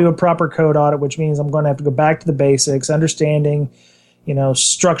learning how to do a proper code audit, which means I'm going to have to go back to the basics, understanding,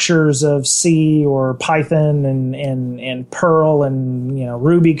 structures of C or Python and Perl and,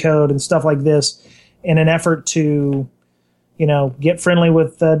 Ruby code and stuff like this in an effort to, get friendly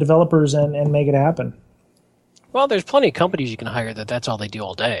with developers and make it happen. Well, there's plenty of companies you can hire that's all they do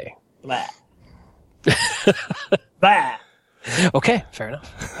all day. Blah. Blah. Okay, fair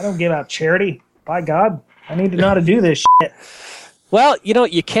enough. I don't give out charity. By God, I need to know how to do this shit. Well,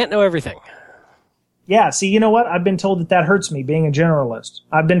 you can't know everything. Yeah, see, you know what? I've been told that hurts me, being a generalist.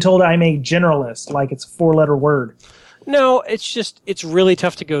 I've been told I'm a generalist, like it's a 4-letter word. No, it's really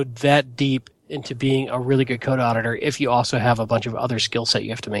tough to go that deep into being a really good code auditor if you also have a bunch of other skill set you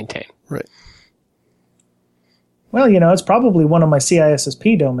have to maintain. Right. Well, it's probably one of my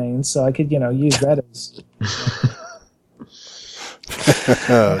CISSP domains, so I could, use that as...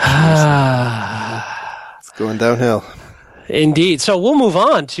 It's going downhill. Indeed. So we'll move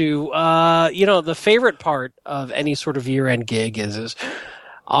on to, the favorite part of any sort of year-end gig is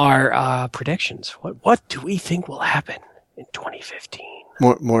our predictions. What do we think will happen in 2015?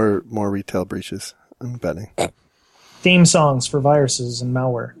 More retail breaches, I'm betting. Theme songs for viruses and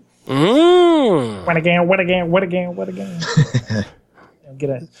malware. What again? The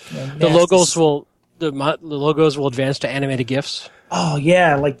logos will advance to animated GIFs. Oh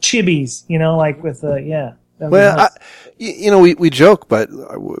yeah, like chibis, like with yeah. Well, nice. We joke, but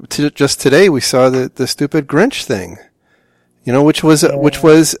just today we saw the stupid Grinch thing, which was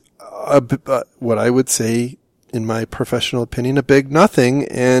what I would say, in my professional opinion, a big nothing.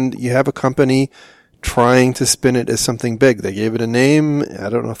 And you have a company trying to spin it as something big. They gave it a name. I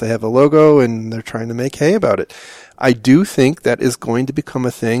don't know if they have a logo, and they're trying to make hay about it. I do think that is going to become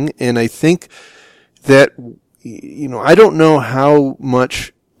a thing, and I think that, I don't know how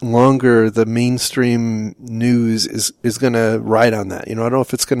much longer the mainstream news is going to ride on that. I don't know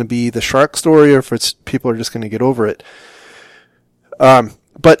if it's going to be the shark story or if people are just going to get over it.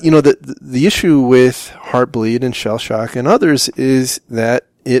 But the issue with Heartbleed and Shell Shock and others is that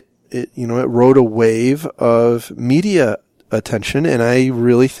it rode a wave of media attention, and I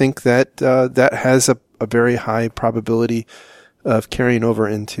really think that that has a very high probability of carrying over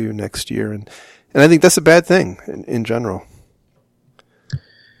into next year, and I think that's a bad thing in general.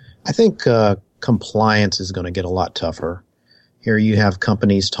 I think compliance is going to get a lot tougher. Here you have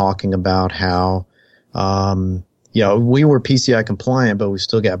companies talking about how, we were PCI compliant, but we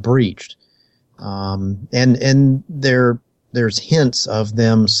still got breached. And there's hints of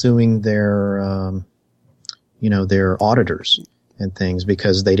them suing their auditors and things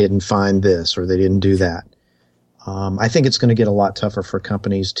because they didn't find this or they didn't do that. I think it's going to get a lot tougher for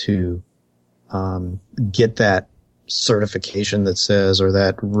companies to get that certification that says, or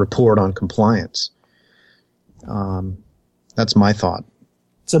that report on compliance. That's my thought.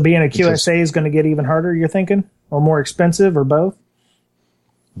 So being a QSA is going to get even harder, you're thinking? Or more expensive, or both?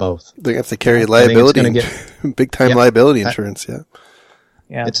 Both. They have to carry liability, big time liability insurance.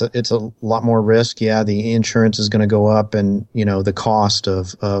 Yeah. It's a lot more risk. Yeah, the insurance is going to go up, and the cost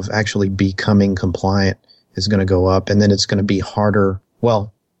of actually becoming compliant is going to go up, and then it's going to be harder.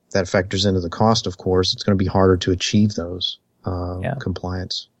 Well, that factors into the cost, of course. It's going to be harder to achieve those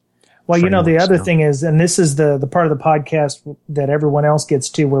compliance. Well, the other thing is, and this is the part of the podcast that everyone else gets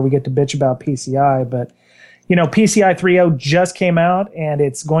to, where we get to bitch about PCI, but PCI 3.0 just came out, and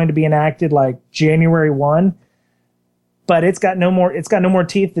it's going to be enacted like January 1. But it's got no more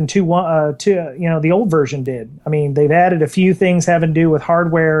teeth than the old version did. I mean, they've added a few things having to do with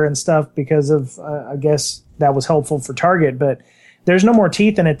hardware and stuff because of I guess that was helpful for Target, but there's no more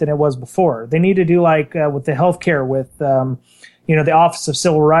teeth in it than it was before. They need to do like with the healthcare, with the Office of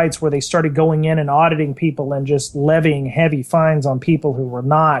Civil Rights, where they started going in and auditing people and just levying heavy fines on people who were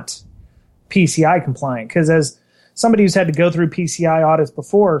not PCI compliant. Because as somebody who's had to go through PCI audits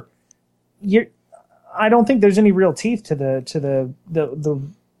before, I don't think there's any real teeth to the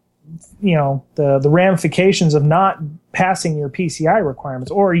ramifications of not passing your PCI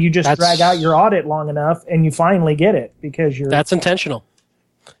requirements, or you just drag out your audit long enough and you finally get it because that's intentional.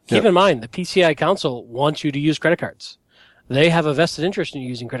 Keep in mind, the PCI Council wants you to use credit cards. They have a vested interest in you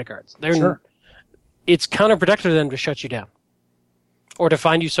using credit cards. It's counterproductive to them to shut you down or to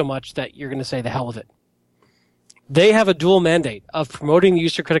fine you so much that you're going to say the hell of it. They have a dual mandate of promoting the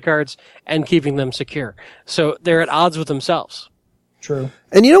use of credit cards and keeping them secure. So they're at odds with themselves. True.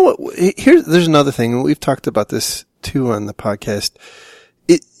 And you know what? There's another thing. We've talked about this too on the podcast.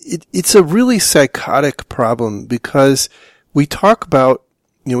 It's a really psychotic problem because we talk about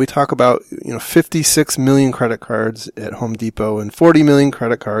 56 million credit cards at Home Depot and 40 million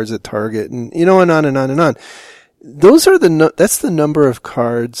credit cards at Target, and and on and on and on. That's the number of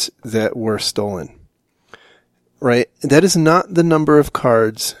cards that were stolen. Right? That is not the number of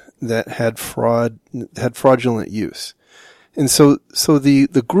cards that had fraudulent use. And so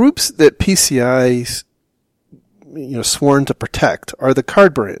the groups that PCI's, sworn to protect are the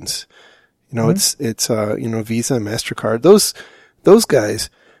card brands. It's Visa, MasterCard, those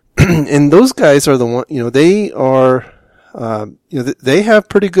guys. And those guys are the one, they are, they have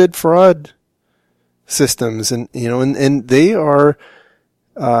pretty good fraud systems, and they are,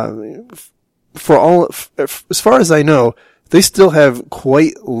 as far as I know, they still have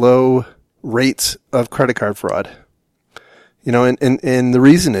quite low rates of credit card fraud. And the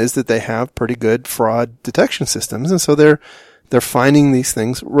reason is that they have pretty good fraud detection systems, and so they're finding these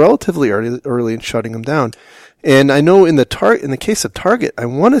things relatively early and shutting them down. And I know in the case of Target, I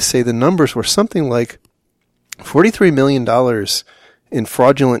want to say the numbers were something like $43 million in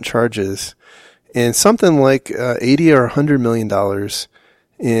fraudulent charges, and something like $80 or $100 million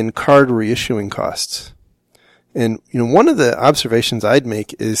in card reissuing costs. And, one of the observations I'd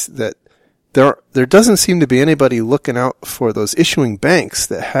make is that there doesn't seem to be anybody looking out for those issuing banks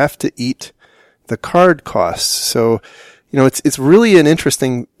that have to eat the card costs. So, it's really an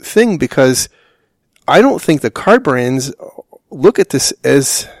interesting thing because I don't think the card brands look at this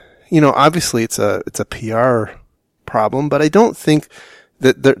as, obviously it's a PR problem, but I don't think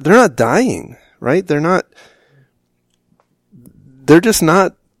that they're not dying, right? They're just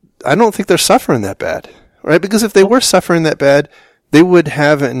not, I don't think they're suffering that bad, right? Because if they were suffering that bad, they would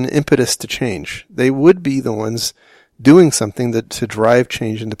have an impetus to change. They would be the ones doing something to drive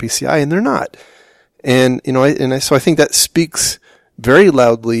change into PCI, and they're not. And, so I think that speaks very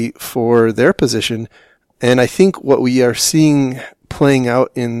loudly for their position. And I think what we are seeing playing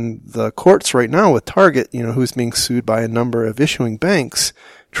out in the courts right now with Target, who's being sued by a number of issuing banks,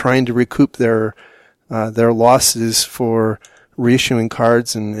 trying to recoup their losses for reissuing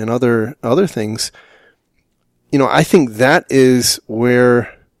cards and other things. I think that is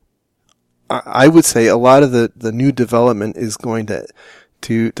where I would say a lot of the new development is going to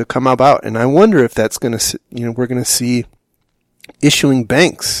come about. And I wonder if that's going to, we're going to see issuing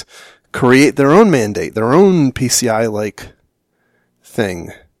banks create their own mandate, their own PCI-like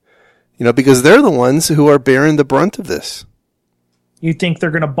thing, because they're the ones who are bearing the brunt of this. You think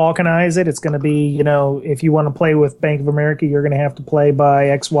they're going to balkanize it? It's going to be, if you want to play with Bank of America, you're going to have to play by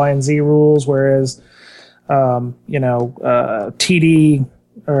X, Y, and Z rules, whereas, TD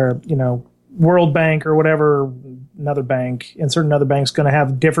or, World Bank or whatever, another bank, insert another bank's going to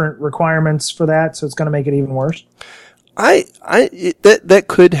have different requirements for that, so it's going to make it even worse. That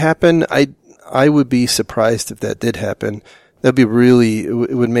could happen. I would be surprised if that did happen. That'd be it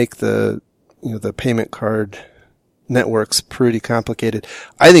would make the payment card network's pretty complicated.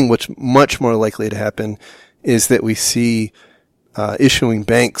 I think what's much more likely to happen is that we see issuing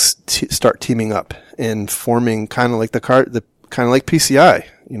banks start teaming up and forming kind of like kind of like PCI.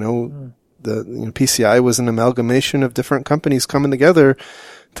 PCI was an amalgamation of different companies coming together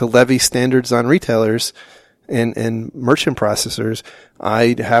to levy standards on retailers and merchant processors.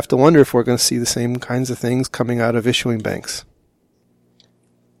 I have to wonder if we're going to see the same kinds of things coming out of issuing banks.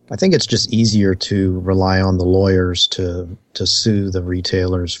 I think it's just easier to rely on the lawyers to sue the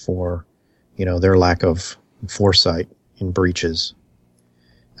retailers for, their lack of foresight in breaches.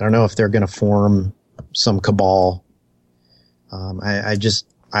 I don't know if they're going to form some cabal. I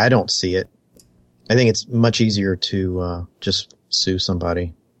don't see it. I think it's much easier to just sue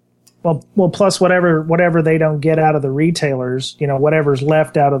somebody. Well, plus whatever they don't get out of the retailers, whatever's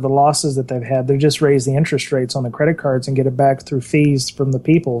left out of the losses that they've had, they just raise the interest rates on the credit cards and get it back through fees from the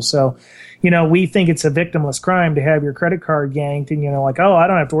people. So, we think it's a victimless crime to have your credit card yanked, and I don't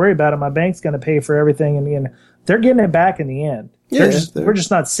have to worry about it. My bank's going to pay for everything, and they're getting it back in the end. Yeah, we're just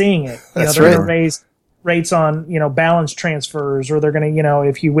not seeing it. That's they're right. going to raise rates on balance transfers, or they're going to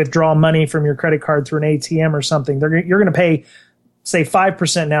if you withdraw money from your credit card through an ATM or something, you're going to pay, say,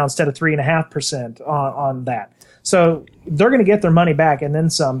 5% now instead of 3.5% on that. So they're going to get their money back and then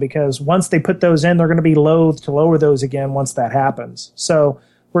some, because once they put those in, they're going to be loath to lower those again once that happens. So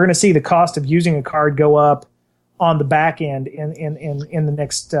we're going to see the cost of using a card go up on the back end in the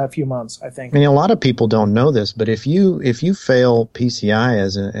next few months, I think. I mean, a lot of people don't know this, but if you fail PCI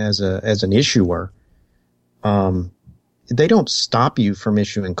as an issuer, they don't stop you from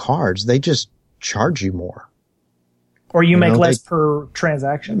issuing cards. They just charge you more. Or you make less per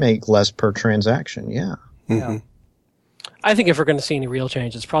transaction. Make less per transaction, yeah. Mm-hmm. Yeah. I think if we're going to see any real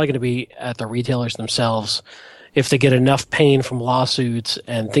change, it's probably going to be at the retailers themselves. If they get enough pain from lawsuits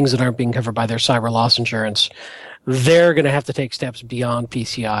and things that aren't being covered by their cyber loss insurance, they're going to have to take steps beyond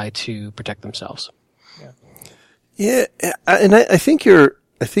PCI to protect themselves. Yeah, and I think you're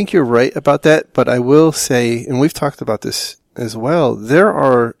right about that. But I will say, and we've talked about this as well, there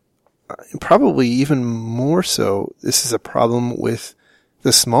are probably even more so. This is a problem with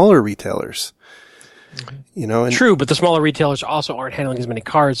the smaller retailers. Mm-hmm. True, but the smaller retailers also aren't handling as many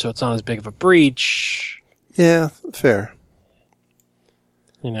cards, so it's not as big of a breach. Yeah, fair.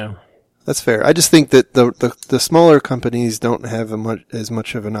 That's fair. I just think that the smaller companies don't have as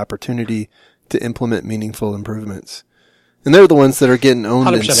much of an opportunity to implement meaningful improvements, and they're the ones that are getting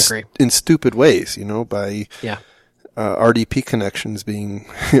owned in stupid ways. By RDP connections being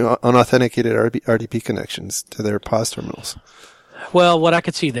unauthenticated RDP connections to their POS terminals. Well, what I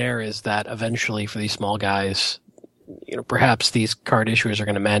could see there is that eventually for these small guys, perhaps these card issuers are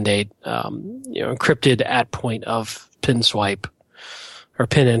going to mandate, encrypted at point of PIN swipe or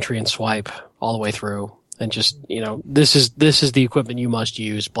PIN entry and swipe all the way through. And just, this is the equipment you must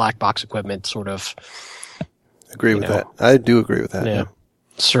use, black box equipment, sort of. Agree with that. I do agree with that. Yeah.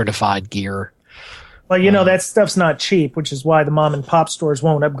 Certified gear. Well, that stuff's not cheap, which is why the mom and pop stores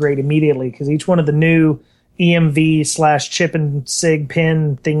won't upgrade immediately, because each one of the new EMV/chip and SIG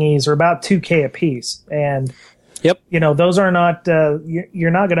pin thingies are about $2,000 a piece. And, yep, those are not,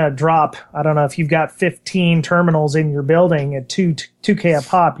 you're not going to drop. I don't know if you've got 15 terminals in your building at $2,000 a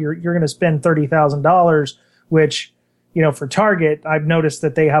pop, you're going to spend $30,000, which, for Target, I've noticed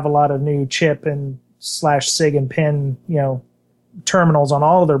that they have a lot of new chip and /SIG and pin, terminals on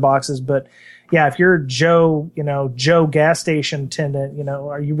all of their boxes. But yeah, if you're Joe gas station attendant,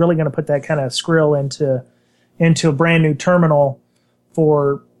 are you really going to put that kind of skrill into a brand new terminal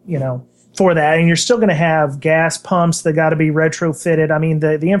for that? And you're still going to have gas pumps that got to be retrofitted. I mean,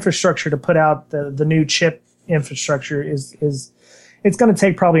 the infrastructure to put out the new chip infrastructure is it's going to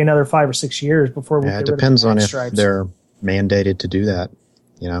take probably another 5 or 6 years before we get rid of the depends on if stripes. They're mandated to do that.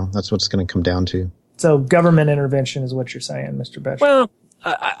 That's what it's going to come down to. So government intervention is what you're saying, Mr. Betcher. Well,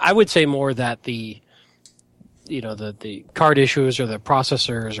 I would say more that the card issuers or the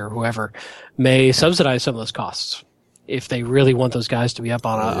processors or whoever may subsidize some of those costs if they really want those guys to be up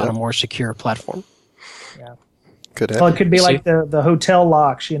on a more secure platform. Yeah. Well, it could be like the hotel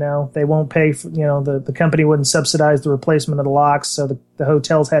locks, they won't pay for, the company wouldn't subsidize the replacement of the locks. So the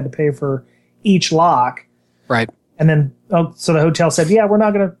hotels had to pay for each lock. Right. And then, so the hotel said, yeah, we're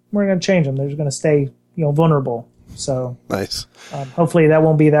going to change them. They're just going to stay, vulnerable. So nice. Hopefully that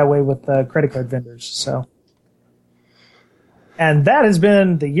won't be that way with credit card vendors. So, and that has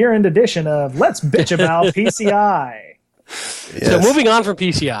been the year-end edition of Let's Bitch About PCI. Yes. So moving on from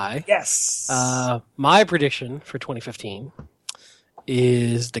PCI. Yes. My prediction for 2015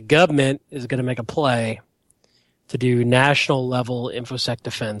 is the government is going to make a play to do national level InfoSec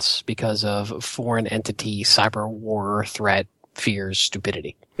defense because of foreign entity cyber war threat fears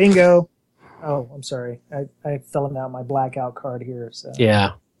stupidity. Bingo. Oh, I'm sorry. I fell out my blackout card here. So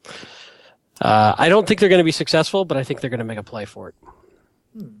yeah. I don't think they're going to be successful, but I think they're going to make a play for it.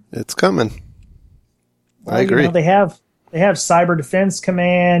 It's coming. Well, I agree. They have Cyber Defense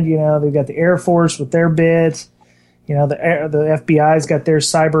Command. They've got the Air Force with their bit. The FBI's got their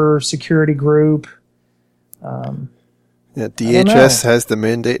cyber security group. DHS has the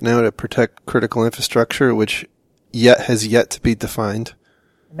mandate now to protect critical infrastructure, which has yet to be defined.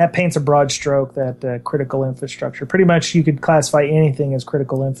 And that paints a broad stroke, that critical infrastructure. Pretty much you could classify anything as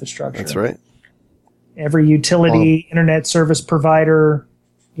critical infrastructure. That's right. Every utility, internet service provider,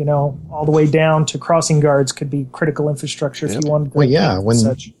 all the way down to crossing guards could be critical infrastructure if you wanted to.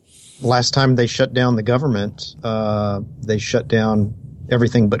 When last time they shut down the government, they shut down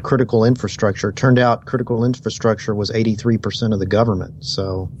everything but critical infrastructure. It turned out critical infrastructure was 83% of the government.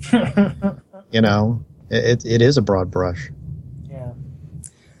 So, it is a broad brush.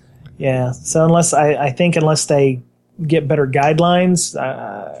 Yeah. So unless they get better guidelines,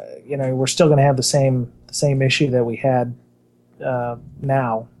 we're still going to have the same issue that we had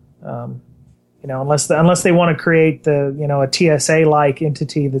now. Unless they want to create a TSA like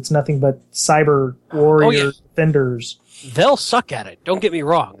entity that's nothing but cyber warrior defenders. They'll suck at it. Don't get me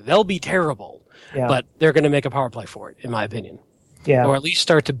wrong. They'll be terrible, yeah. But they're going to make a power play for it, in my opinion. Yeah. Or at least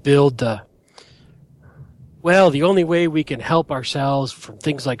start to build the only way we can help ourselves from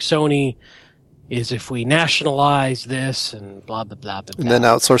things like Sony is if we nationalize this and blah, blah, blah, blah. And then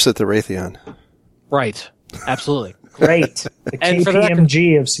outsource it to Raytheon. Right. Absolutely. Great. The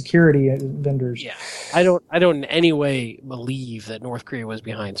KPMG of security vendors. Yeah. I don't in any way believe that North Korea was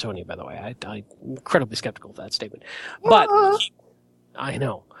behind Sony, by the way. I'm incredibly skeptical of that statement. But I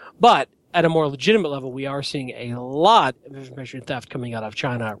know. But at a more legitimate level, we are seeing a lot of information theft coming out of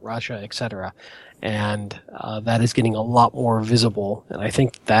China, Russia, etc. And that is getting a lot more visible. And I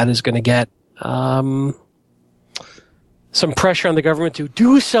think that is going to get some pressure on the government to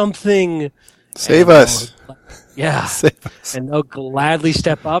do something. Save us. Yeah. Save us. And they'll gladly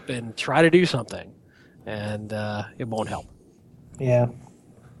step up and try to do something. And it won't help. Yeah.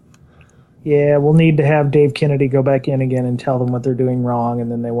 Yeah, we'll need to have Dave Kennedy go back in again and tell them what they're doing wrong,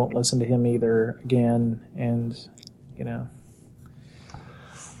 and then they won't listen to him either again. And,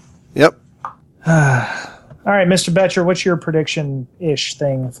 Yep. All right, Mr. Betcher, what's your prediction-ish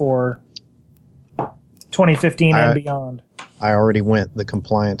thing for 2015 and beyond? I already went, the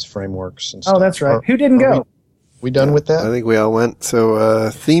compliance frameworks and stuff. Oh, that's right. Who didn't go? We done with that? I think we all went.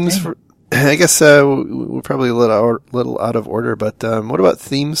 So themes for... I guess we're probably a little out of order, but what about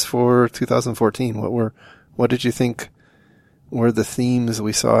themes for 2014? What did you think were the themes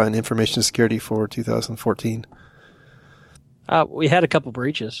we saw in information security for 2014? We had a couple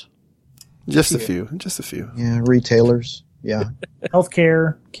breaches. Just a few. Yeah, retailers. Yeah.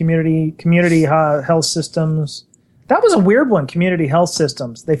 Healthcare, community health systems. That was a weird one, community health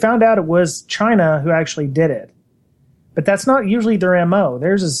systems. They found out it was China who actually did it. But that's not usually their MO.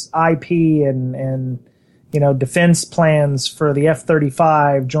 Theirs is IP and defense plans for the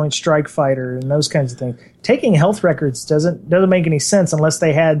F-35, Joint Strike Fighter, and those kinds of things. Taking health records doesn't make any sense unless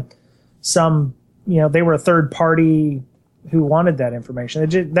they had some, they were a third party who wanted that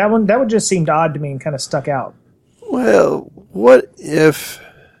information. That would just seemed odd to me and kind of stuck out. Well, what if,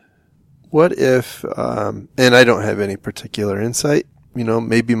 and I don't have any particular insight,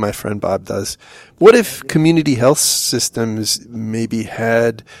 maybe my friend Bob does. What if community health systems maybe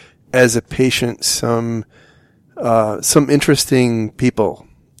had, as a patient, some interesting people?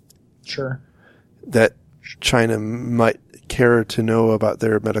 Sure. That China might care to know about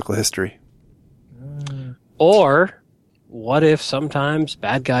their medical history. Or what if sometimes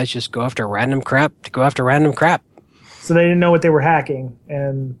bad guys just go after random crap to go after random crap? So they didn't know what they were hacking,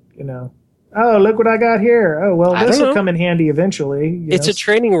 and oh, look what I got here. Oh, well, this will come in handy eventually. It's a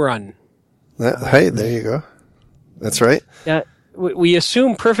training run. Hey, there you go. That's right. Yeah, we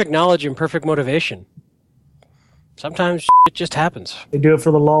assume perfect knowledge and perfect motivation. Sometimes it just happens. They do it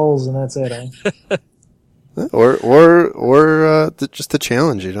for the lulz, and that's it. Or just a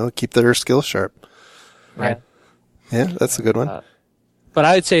challenge, keep their skills sharp. Right. Yeah, that's a good one. But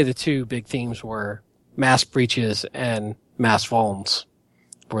I would say the two big themes were mass breaches and mass vulns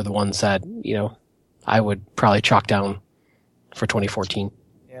were the ones that, I would probably chalk down for 2014.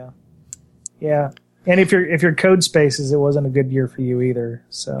 Yeah. And if your code spaces, it wasn't a good year for you either.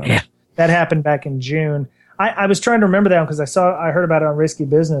 So that happened back in June. I was trying to remember that because I heard about it on Risky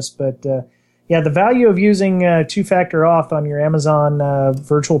Business, but the value of using two-factor auth on your Amazon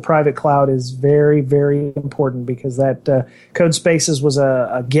virtual private cloud is very, very important, because that CodeSpaces was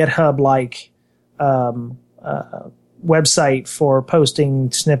a GitHub-like website for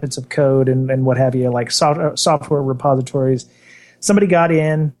posting snippets of code and what have you, like software repositories. Somebody got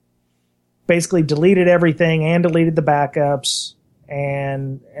in, basically deleted everything and deleted the backups,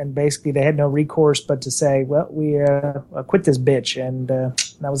 and basically they had no recourse but to say, well, we quit this bitch, and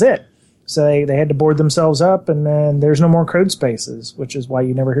that was it. So they had to board themselves up, and then there's no more CodeSpaces, which is why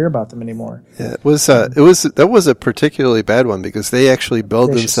you never hear about them anymore. Yeah, that was a particularly bad one, because they actually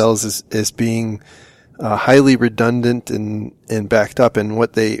billed themselves as being highly redundant and backed up. And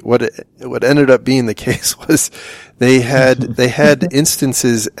what ended up being the case was they had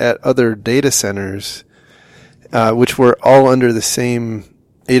instances at other data centers, which were all under the same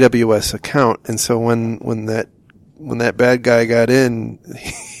AWS account. And so when that bad guy got in,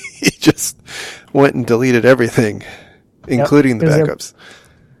 he just went and deleted everything, including the backups.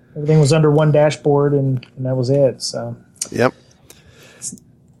 Everything was under one dashboard, and that was it. So. Yep.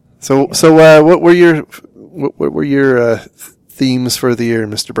 So what were your themes for the year,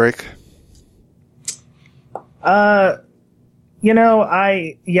 Mr. Brake? I'm going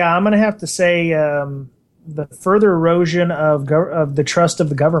to have to say the further erosion of the trust of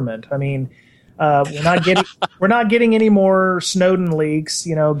the government. I mean, we're not getting any more Snowden leaks.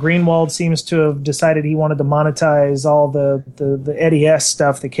 Greenwald seems to have decided he wanted to monetize all the Eddie S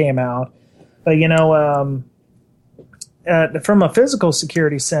stuff that came out. But from a physical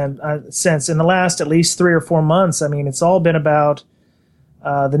security sense, in the last at least 3 or 4 months, I mean, it's all been about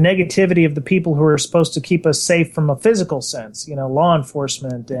the negativity of the people who are supposed to keep us safe from a physical sense. Law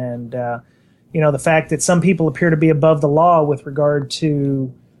enforcement, and the fact that some people appear to be above the law with regard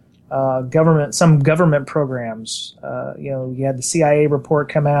to some government programs. You had the CIA report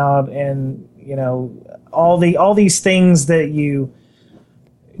come out, and all these things that you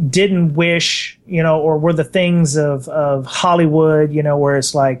didn't wish, or were the things of Hollywood, where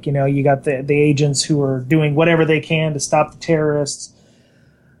it's like, you got the agents who are doing whatever they can to stop the terrorists.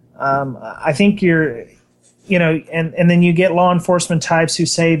 I think and then you get law enforcement types who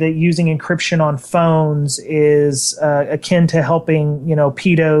say that using encryption on phones is akin to helping,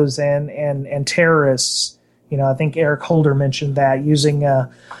 pedos and terrorists. I think Eric Holder mentioned that, using,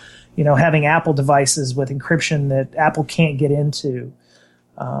 having Apple devices with encryption that Apple can't get into.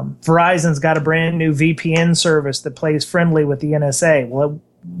 Verizon's got a brand new VPN service that plays friendly with the NSA. Well,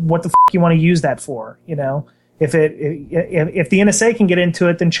 what the f*** you want to use that for? If the NSA can get into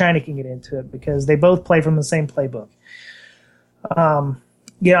it, then China can get into it, because they both play from the same playbook.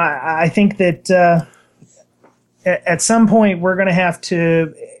 I think that at some point we're going to have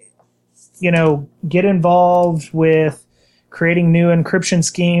to, get involved with creating new encryption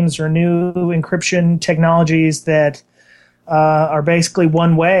schemes or new encryption technologies that are basically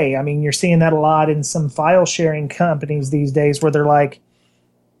one way. I mean, you're seeing that a lot in some file sharing companies these days, where they're like,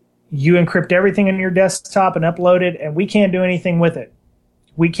 you encrypt everything on your desktop and upload it, and we can't do anything with it.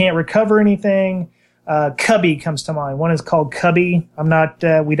 We can't recover anything. Cubby comes to mind. One is called Cubby.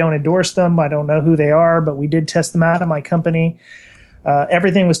 We don't endorse them. I don't know who they are, but we did test them out at my company.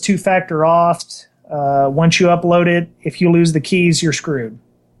 Everything was two-factor auth. Once you upload it, if you lose the keys, you're screwed.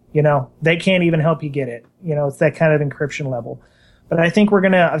 They can't even help you get it. It's that kind of encryption level. But I think we're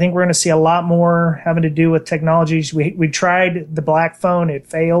gonna see a lot more having to do with technologies. We tried the Black Phone. It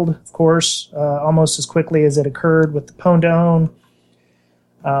failed, of course, almost as quickly as it occurred with the Pondone.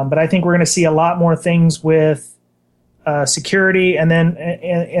 But I think we're going to see a lot more things with security, and then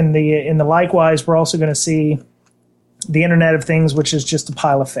in the likewise, we're also going to see the Internet of Things, which is just a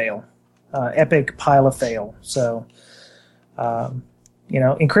pile of fail, epic pile of fail. So,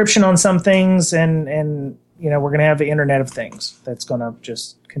 encryption on some things, and we're going to have the Internet of Things that's going to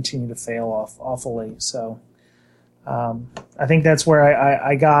just continue to fail awfully. So, I think that's where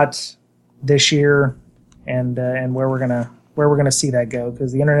I got this year, and where we're gonna see that go,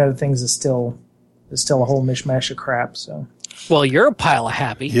 because the Internet of Things is still a whole mishmash of crap. So, well, you're a pile of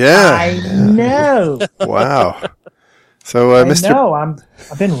happy. Yeah, I know. Wow. So, Mr. No,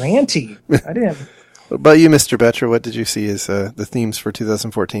 I've been ranty. I didn't. What about you, Mr. Boettcher? What did you see as the themes for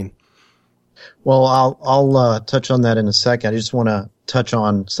 2014? Well, I'll touch on that in a second. I just want to touch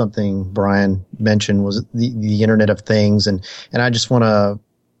on something Brian mentioned, was the Internet of Things, and I just want to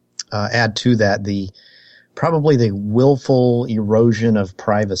add to that probably the willful erosion of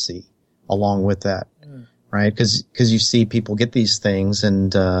privacy along with that, right? Because you see people get these things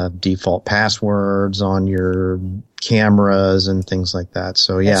and default passwords on your cameras and things like that.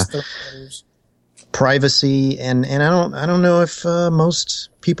 So yeah. privacy, and I don't know if most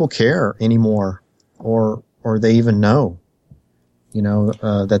people care anymore, or they even know,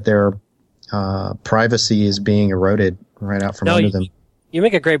 that their privacy is being eroded right out from under them. You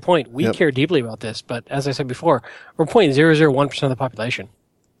make a great point. We care deeply about this, but as I said before, we're 0.001% of the population.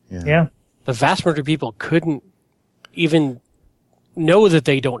 Yeah. The vast majority of people couldn't even know that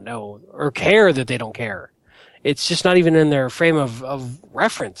they don't know or care that they don't care. It's just not even in their frame of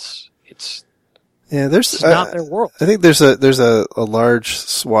reference. It's not their world. I think there's a large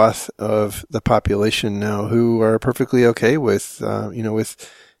swath of the population now who are perfectly okay with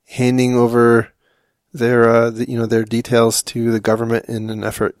with handing over their details to the government in an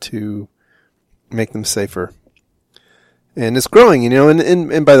effort to make them safer. And it's growing,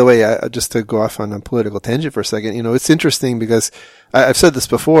 and by the way, just to go off on a political tangent for a second, it's interesting because I've said this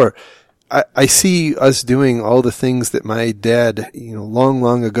before. I see us doing all the things that my dad,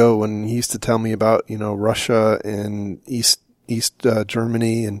 long ago when he used to tell me about, Russia and East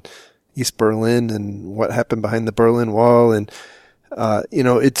Germany and East Berlin and what happened behind the Berlin Wall. And,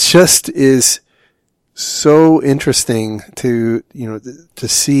 it just is so interesting to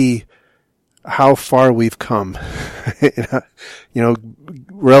see how far we've come,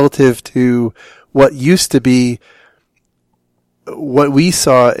 relative to what used to be what we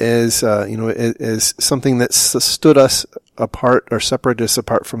saw as, as something that stood us apart or separated us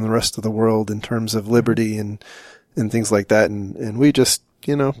apart from the rest of the world in terms of liberty and things like that. And we just,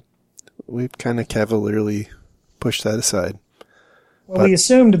 we've kind of cavalierly pushed that aside. Well, we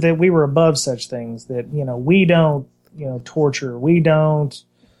assumed that we were above such things, that, we don't, torture. We don't,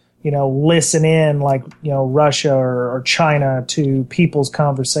 listen in like, Russia or China to people's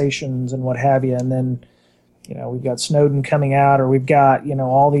conversations and what have you. And then, we've got Snowden coming out, or we've got,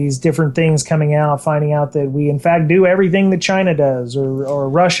 all these different things coming out, finding out that we in fact do everything that China does or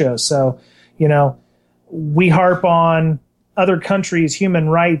Russia. So, we harp on other countries' human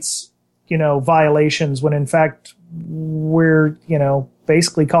rights, violations when in fact we're,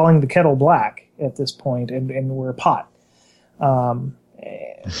 basically calling the kettle black at this point, and we're a pot.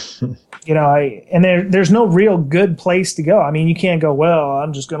 There's no real good place to go. I mean, you can't go, well,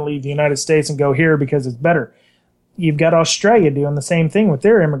 I'm just going to leave the United States and go here because it's better. You've got Australia doing the same thing with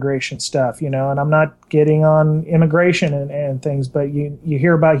their immigration stuff, and I'm not getting on immigration and things, but you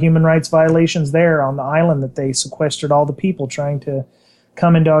hear about human rights violations there on the island that they sequestered all the people trying to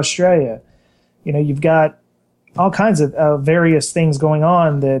come into Australia. You've got all kinds of various things going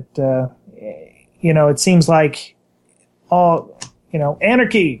on that, it seems like all,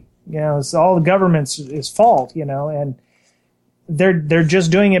 anarchy, it's all the government's fault, and they're just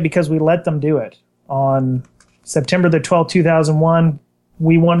doing it because we let them do it. On September the 12th, 2001,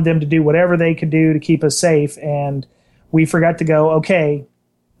 we wanted them to do whatever they could do to keep us safe, and we forgot to go, okay,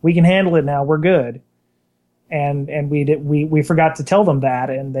 we can handle it now, we're good. And we forgot to tell them that,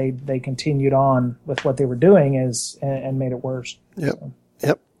 and they continued on with what they were doing and made it worse. Yep. So.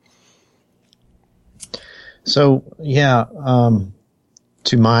 Yep. So yeah,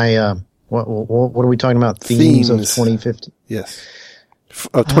 to my what are we talking about? Themes of 2015. Yes.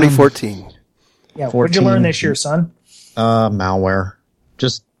 2014. Yeah. What'd you learn this year, son? Malware.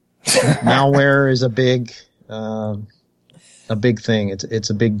 Just malware is a big thing. It's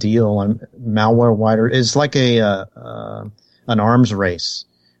a big deal. Malware wider is like an arms race,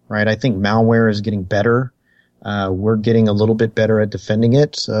 right? I think malware is getting better. We're getting a little bit better at defending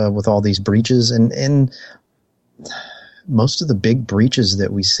it with all these breaches, and most of the big breaches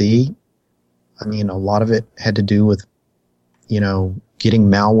that we see, I mean, a lot of it had to do with,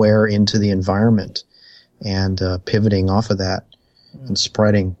 getting malware into the environment and pivoting off of that and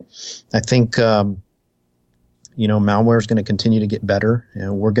spreading. I think malware is going to continue to get better,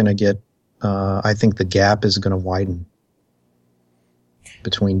 and we're going to get, I think the gap is going to widen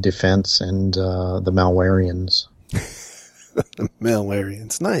between defense and the malwareans. The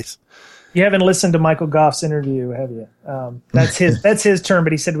malwareans, nice. You haven't listened to Michael Goff's interview, have you? That's his term,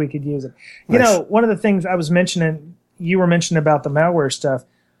 but he said we could use it. Nice. One of the things I was mentioning, you were mentioning about the malware stuff.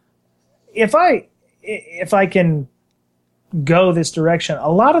 If I can go this direction, a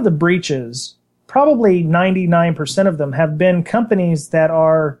lot of the breaches, probably 99% of them, have been companies that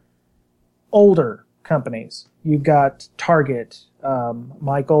are older companies. You've got Target,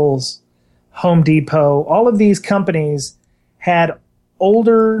 Michaels, Home Depot. All of these companies had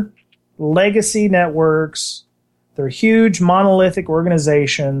older legacy networks. They're huge monolithic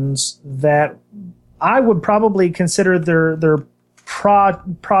organizations that I would probably consider their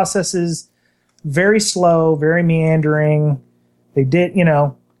processes very slow, very meandering. They did,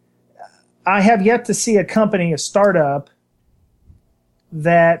 I have yet to see a company, a startup,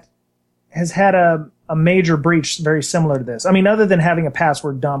 that has had a major breach very similar to this? I mean, other than having a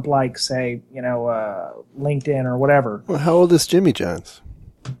password dump like, say, LinkedIn or whatever. Well, how old is Jimmy John's?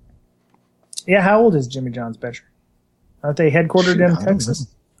 Yeah, how old is Jimmy John's, Betcher? Aren't they headquartered in Texas?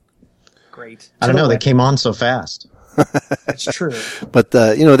 Great. I don't know. They came on so fast. That's true. But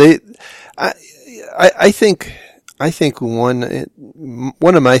I think one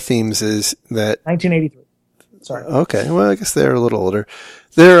of my themes is that 1983. Sorry. Okay. Well, I guess they're a little older.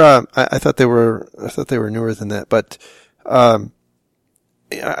 They're I thought they were newer than that, but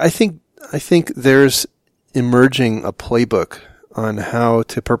I think there's emerging a playbook on how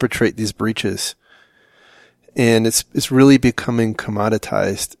to perpetrate these breaches, and it's really becoming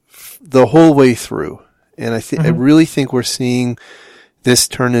commoditized the whole way through. And I really think we're seeing this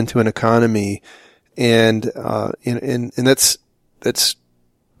turn into an economy, and that's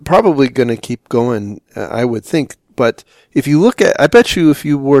probably going to keep going, I would think. But if you look at, I bet you if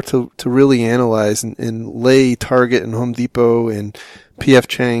you were to really analyze and lay Target and Home Depot and P.F.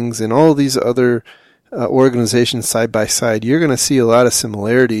 Chang's and all these other organizations side by side, you're going to see a lot of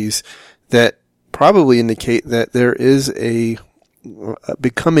similarities that probably indicate that there is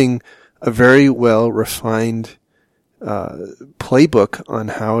becoming a very well refined playbook on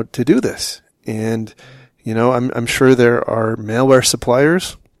how to do this. And I'm sure there are malware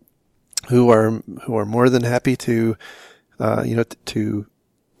suppliers who are more than happy to to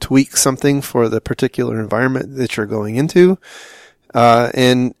tweak something for the particular environment that you're going into.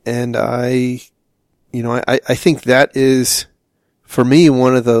 And I think that is, for me,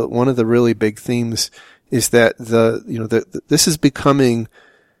 one of the really big themes is that this is becoming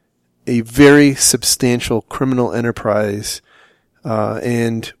a very substantial criminal enterprise,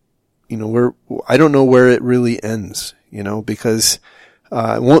 and I don't know where it really ends, because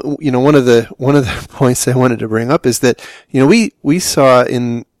one of the points I wanted to bring up is that we saw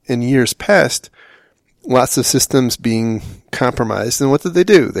in years past lots of systems being compromised, and what did they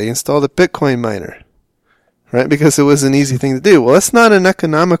do? They installed a Bitcoin miner, right? Because it was an easy thing to do. Well, it's not an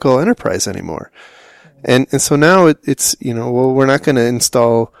economical enterprise anymore, and so now it's we're not going to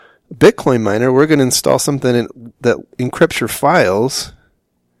install a Bitcoin miner. We're going to install something that encrypts your files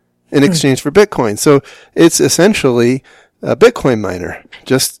in exchange for Bitcoin. So it's essentially a Bitcoin miner,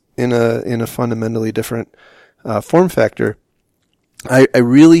 just in a fundamentally different form factor. I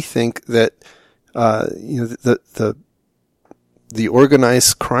really think that the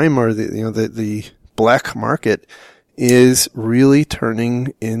organized crime or the black market is really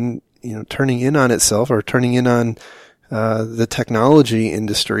turning in on itself, or turning in on the technology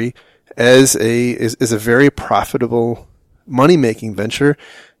industry as a very profitable money-making venture.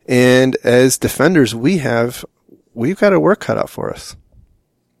 And as defenders, we've got a work cut out for us.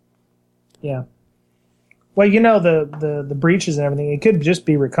 Yeah. Well, the breaches and everything, it could just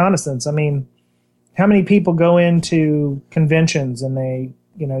be reconnaissance. I mean, how many people go into conventions and they,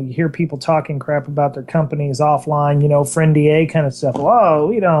 you hear people talking crap about their companies offline, friend DA kind of stuff. Oh,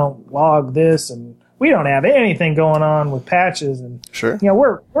 we don't log this, and we don't have anything going on with patches, and sure,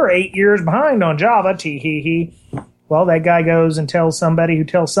 we're 8 years behind on Java. Tee hee hee. Well, that guy goes and tells somebody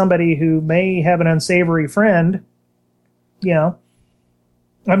who may have an unsavory friend. I'm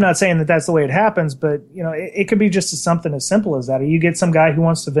not saying that that's the way it happens, but it could be just something as simple as that. Or you get some guy who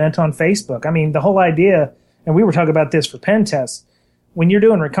wants to vent on Facebook. I mean, the whole idea, and we were talking about this for pen tests. When you're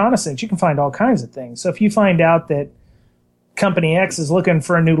doing reconnaissance, you can find all kinds of things. So if you find out that Company X is looking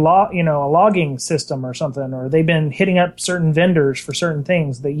for a new a logging system or something, or they've been hitting up certain vendors for certain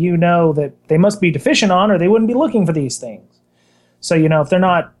things that that they must be deficient on, or they wouldn't be looking for these things. So if they're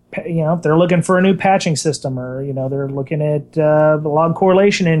not, if they're looking for a new patching system, or they're looking at log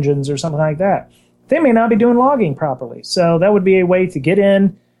correlation engines or something like that, they may not be doing logging properly. So that would be a way to get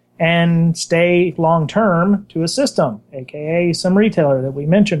in and stay long term to a system, aka some retailer that we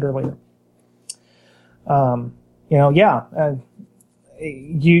mentioned earlier.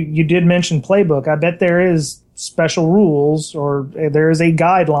 You did mention playbook. I bet there is special rules, or there is a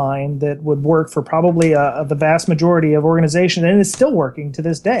guideline that would work for probably the vast majority of organizations, and it's still working to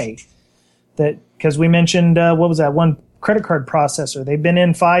this day. That, because we mentioned what was that one credit card processor? They've been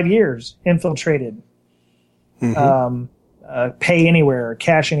in 5 years, infiltrated. Mm-hmm. Pay anywhere,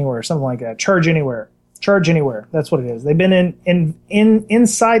 cash anywhere, something like that. Charge anywhere. That's what it is. They've been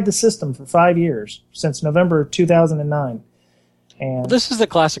inside the system for 5 years, since November 2009. And this is the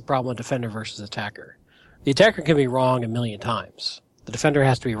classic problem with defender versus attacker. The attacker can be wrong a million times. The defender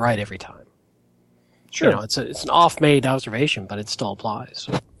has to be right every time. Sure, it's an off-made observation, but it still applies.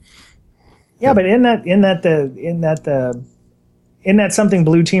 Yeah, but isn't that something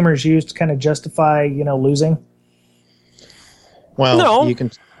blue teamers use to kind of justify losing? Well, no. you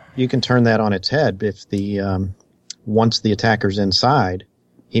can. you can turn that on its head. If once the attacker's inside,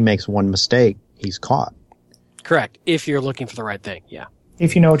 he makes one mistake, he's caught. Correct. If you're looking for the right thing, yeah.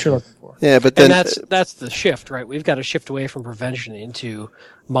 If you know what you're looking for. Yeah, but then and that's the shift, right? We've got to shift away from prevention into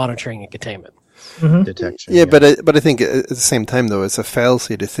monitoring and containment. Mm-hmm. Detection. Yeah, but I think at the same time though, it's a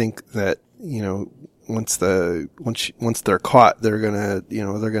fallacy to think that, once they're caught, they're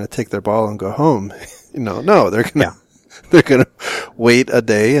gonna take their ball and go home. No, they're gonna wait a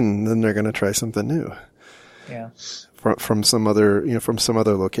day and then they're gonna try something new. Yeah. From some other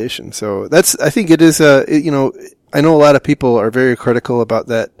location. So I think it is I know a lot of people are very critical about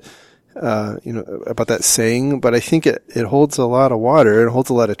that, about that saying, but I think it holds a lot of water. It holds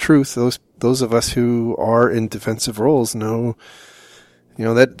a lot of truth. Those of us who are in defensive roles know,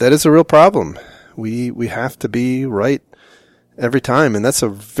 that is a real problem. We have to be right every time, and that's a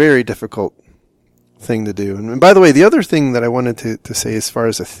very difficult thing to do. And by the way, the other thing that I wanted to say as far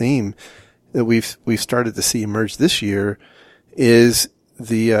as a theme that we've started to see emerge this year is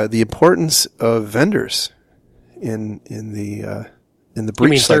the importance of vendors in the breach You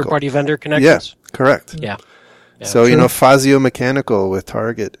mean cycle. third-party vendor connections? Yeah, correct. Yeah. So, Fazio Mechanical with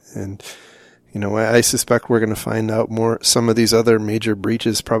Target, and, I suspect we're going to find out some of these other major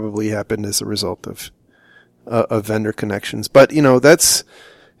breaches probably happened as a result of vendor connections. But,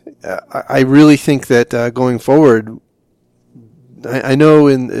 I really think that, going forward, I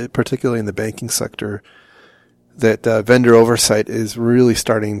know particularly in the banking sector that, vendor oversight is really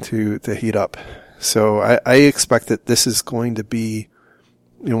starting to heat up. So I expect that this is going to be,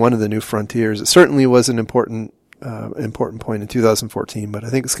 one of the new frontiers. It certainly was an important point in 2014, but I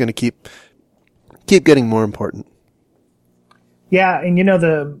think it's going to keep getting more important. Yeah, and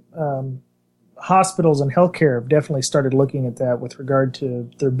the hospitals and healthcare have definitely started looking at that with regard to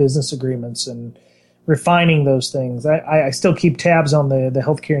their business agreements and refining those things. I still keep tabs on the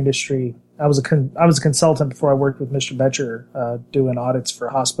healthcare industry. I was a consultant before I worked with Mr. Betcher doing audits for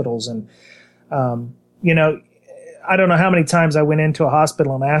hospitals, and I don't know how many times I went into a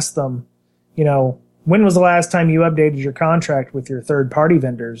hospital and asked them, when was the last time you updated your contract with your third-party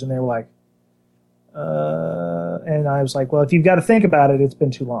vendors? And they were like, and I was like, well, if you've got to think about it, it's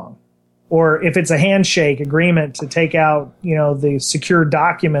been too long. Or if it's a handshake agreement to take out, the secure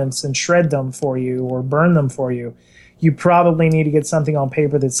documents and shred them for you or burn them for you, you probably need to get something on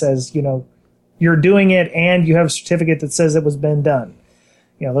paper that says, you're doing it and you have a certificate that says it was been done.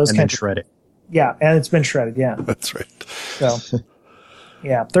 Those and then shred it. Yeah, and it's been shredded, yeah. That's right. So,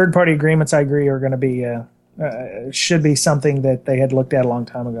 yeah, third-party agreements, I agree, are going to be, should be something that they had looked at a long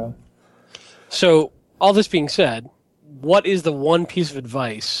time ago. So, all this being said, what is the one piece of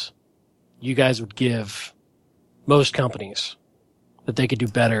advice you guys would give most companies that they could do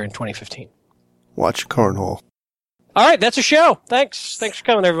better in 2015? Watch Cornhole. All right, that's a show. Thanks for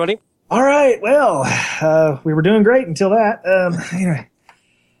coming, everybody. All right, well, we were doing great until that. Anyway.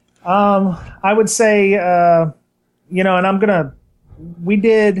 I would say, and we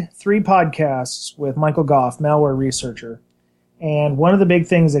did 3 podcasts with Michael Goff, malware researcher. And one of the big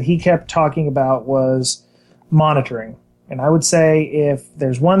things that he kept talking about was monitoring. And I would say if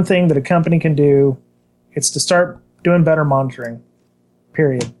there's one thing that a company can do, it's to start doing better monitoring,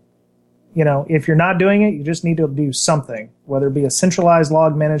 period. If you're not doing it, you just need to do something, whether it be a centralized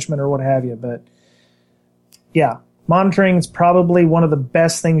log management or what have you. But yeah. Monitoring is probably one of the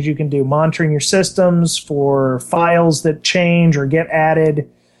best things you can do. Monitoring your systems for files that change or get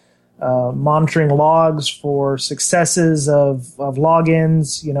added. Monitoring logs for successes of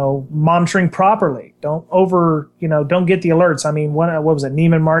logins. Monitoring properly. Don't get the alerts. I mean, what was it?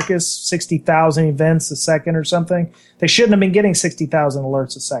 Neiman Marcus, 60,000 events a second or something. They shouldn't have been getting 60,000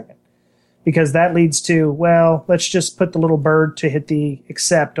 alerts a second, because that leads to, well, let's just put the little bird to hit the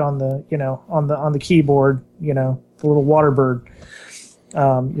accept on the on the keyboard. The little water bird.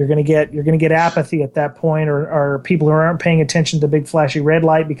 You're going to get apathy at that point, or people who aren't paying attention to big flashy red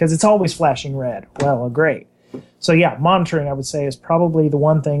light because it's always flashing red. Well, great. So yeah, monitoring, I would say, is probably the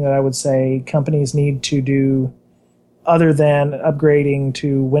one thing that I would say companies need to do, other than upgrading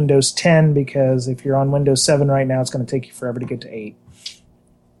to Windows 10, because if you're on Windows 7 right now, it's going to take you forever to get to 8.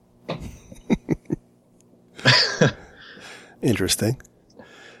 Interesting.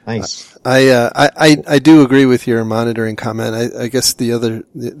 Nice. I do agree with your monitoring comment. I guess the other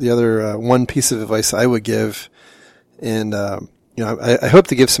one piece of advice I would give, and I hope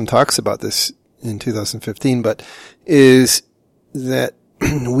to give some talks about this in 2015, but is that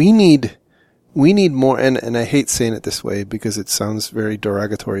we need more, and I hate saying it this way because it sounds very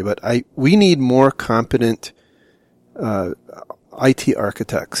derogatory, but we need more competent IT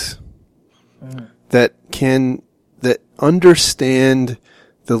architects that understand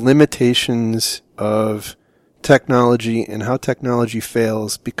the limitations of technology and how technology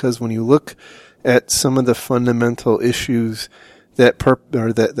fails, because when you look at some of the fundamental issues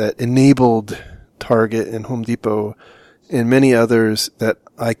that enabled Target and Home Depot and many others that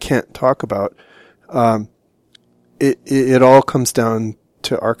I can't talk about, it all comes down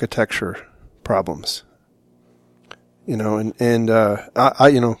to architecture problems.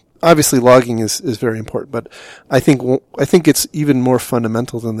 Obviously logging is very important, but I think it's even more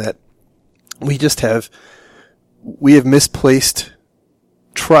fundamental than that. We have misplaced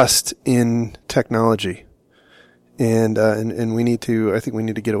trust in technology, and we need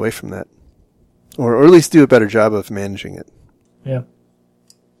to get away from that, or at least do a better job of managing it. Yeah.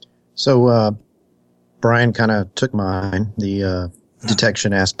 So, Brian kind of took mine, the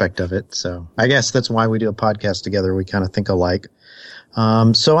detection aspect of it. So I guess that's why we do a podcast together. We kind of think alike.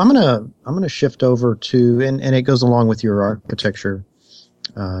 So I'm gonna shift over to, and it goes along with your architecture,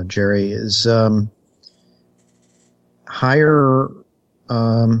 Jerry, is hire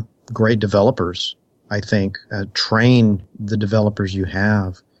great developers. I think train the developers you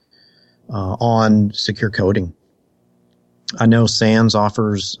have on secure coding. I know SANS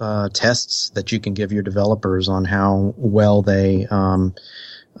offers tests that you can give your developers on how well they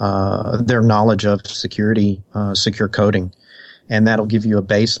their knowledge of security, secure coding, and that'll give you a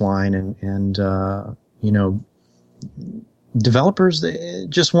baseline. And developers, they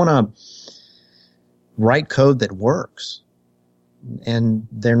just want to write code that works, and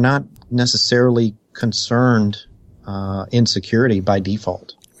they're not necessarily concerned in security by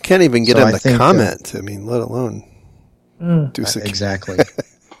default. Can't even get them to comment. Let alone. Do exactly.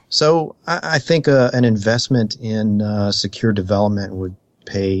 So I think an investment in secure development would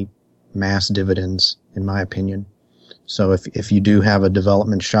pay mass dividends, in my opinion. So if you do have a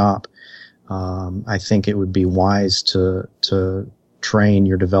development shop, I think it would be wise to train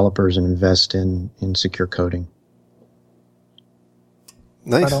your developers and invest in secure coding.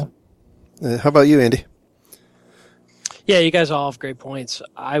 Nice. How about you, Andy? Yeah, you guys all have great points.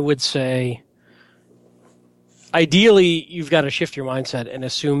 I would say, ideally, you've got to shift your mindset and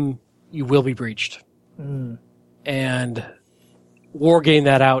assume you will be breached. And war game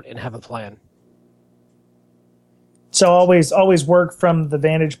that out and have a plan. So always work from the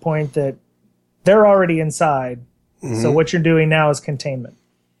vantage point that they're already inside. Mm-hmm. So what you're doing now is containment.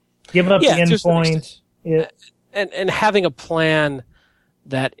 Giving up the endpoint. And having a plan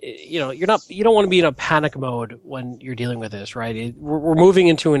that, you don't want to be in a panic mode when you're dealing with this, right? We're moving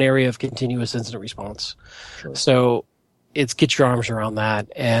into an area of continuous incident response. Sure. So it's get your arms around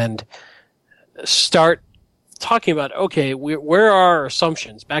that and start talking about, okay, where are our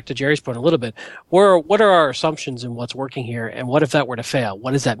assumptions? Back to Jerry's point a little bit. What are our assumptions in what's working here? And what if that were to fail?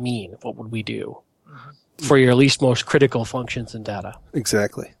 What does that mean? What would we do for your least most critical functions and data?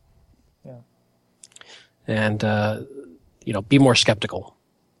 Exactly. Yeah. And, be more skeptical.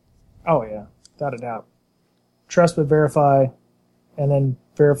 Oh, yeah. Without a doubt. Trust but verify, and then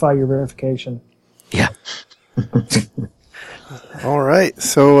verify your verification. Yeah. All right.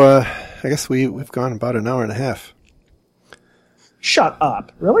 So I guess we've gone about an hour and a half. Shut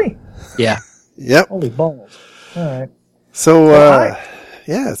up. Really? Yeah. Yep. Holy balls. All right. So,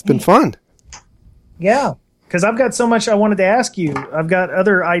 it's been fun. Yeah. Because I've got so much I wanted to ask you. I've got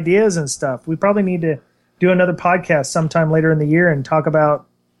other ideas and stuff. We probably need to do another podcast sometime later in the year and talk about,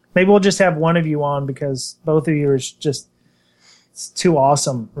 maybe we'll just have one of you on because both of you are just, it's too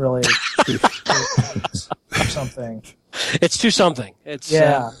awesome, really. Something. It's too something. It's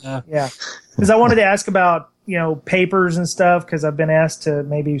yeah. Because I wanted to ask about, papers and stuff, because I've been asked to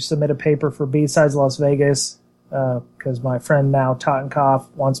maybe submit a paper for B-Sides Las Vegas, because my friend now,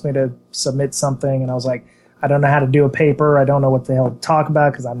 Tottenkopf, wants me to submit something, and I was like, I don't know how to do a paper. I don't know what the hell to talk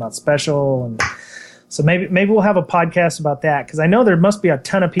about because I'm not special. And so maybe we'll have a podcast about that, because I know there must be a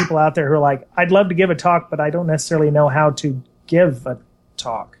ton of people out there who are like, I'd love to give a talk, but I don't necessarily know how to give a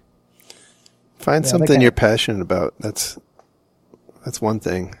talk. Find something you're passionate about. That's one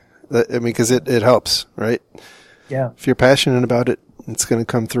thing. Because it helps, right? Yeah. If you're passionate about it, it's going to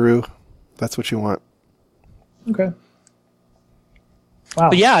come through. That's what you want. Okay.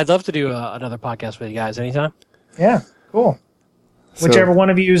 Wow. But yeah, I'd love to do another podcast with you guys anytime. Yeah, cool. So, whichever one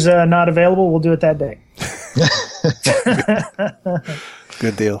of you is not available, we'll do it that day.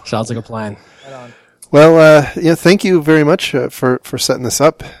 Good deal. Sounds like a plan. Right on. Well, thank you very much for setting this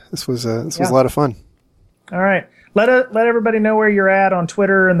up. This was a lot of fun. All right. Let everybody know where you're at on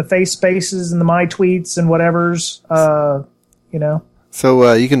Twitter and the Face Spaces and the My Tweets and whatever's, So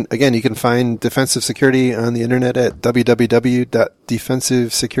you can find Defensive Security on the internet at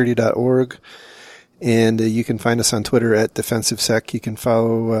www.defensivesecurity.org. And you can find us on Twitter at DefensiveSec. You can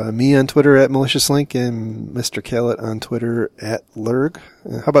follow me on Twitter at MaliciousLink and Mr. Kallett on Twitter at Lurg.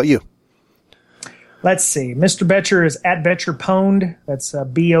 How about you? Let's see. Mr. Betcher is at BetcherPwned. That's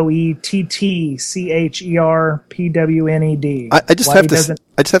BoettCherPwned. I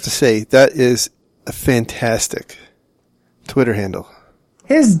just have to say that is a fantastic Twitter handle.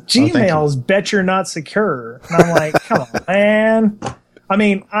 His Gmail is Betcher Not Secure. And I'm like, come on, man. I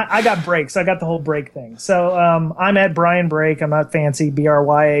mean, I got breaks. I got the whole break thing. So I'm at Brian Brake. I'm not fancy.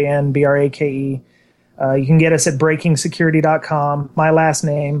 BryanBrake. You can get us at breakingsecurity.com. My last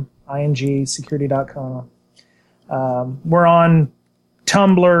name, ING, security.com. We're on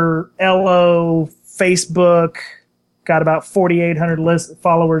Tumblr, LO, Facebook. Got about 4,800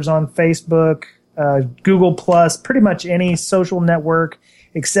 followers on Facebook. Google Plus, pretty much any social network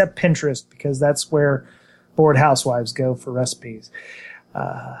except Pinterest, because that's where bored housewives go for recipes.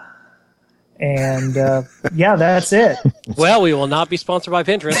 Yeah, that's it. Well, we will not be sponsored by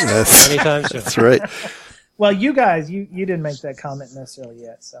Pinterest anytime soon. That's right. Well, you guys, you didn't make that comment necessarily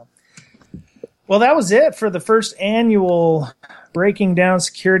yet. So, well, that was it for the first annual Breaking Down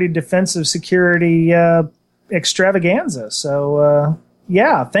Security, Defensive Security extravaganza. So,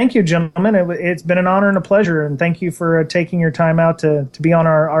 yeah, thank you, gentlemen. It's been an honor and a pleasure, and thank you for taking your time out to be on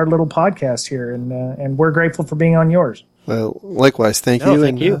our little podcast here, and we're grateful for being on yours. Well, likewise, thank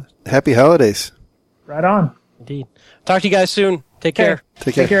you. Happy holidays. Right on. Indeed. Talk to you guys soon. Take care.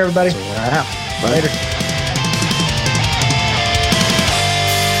 Take care, everybody. Bye. Later.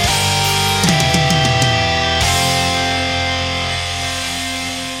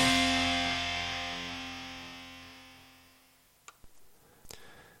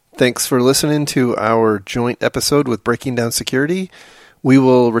 Thanks for listening to our joint episode with Breaking Down Security. We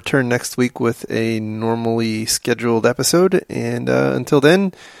will return next week with a normally scheduled episode. And until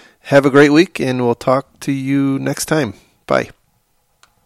then, have a great week, and we'll talk to you next time. Bye.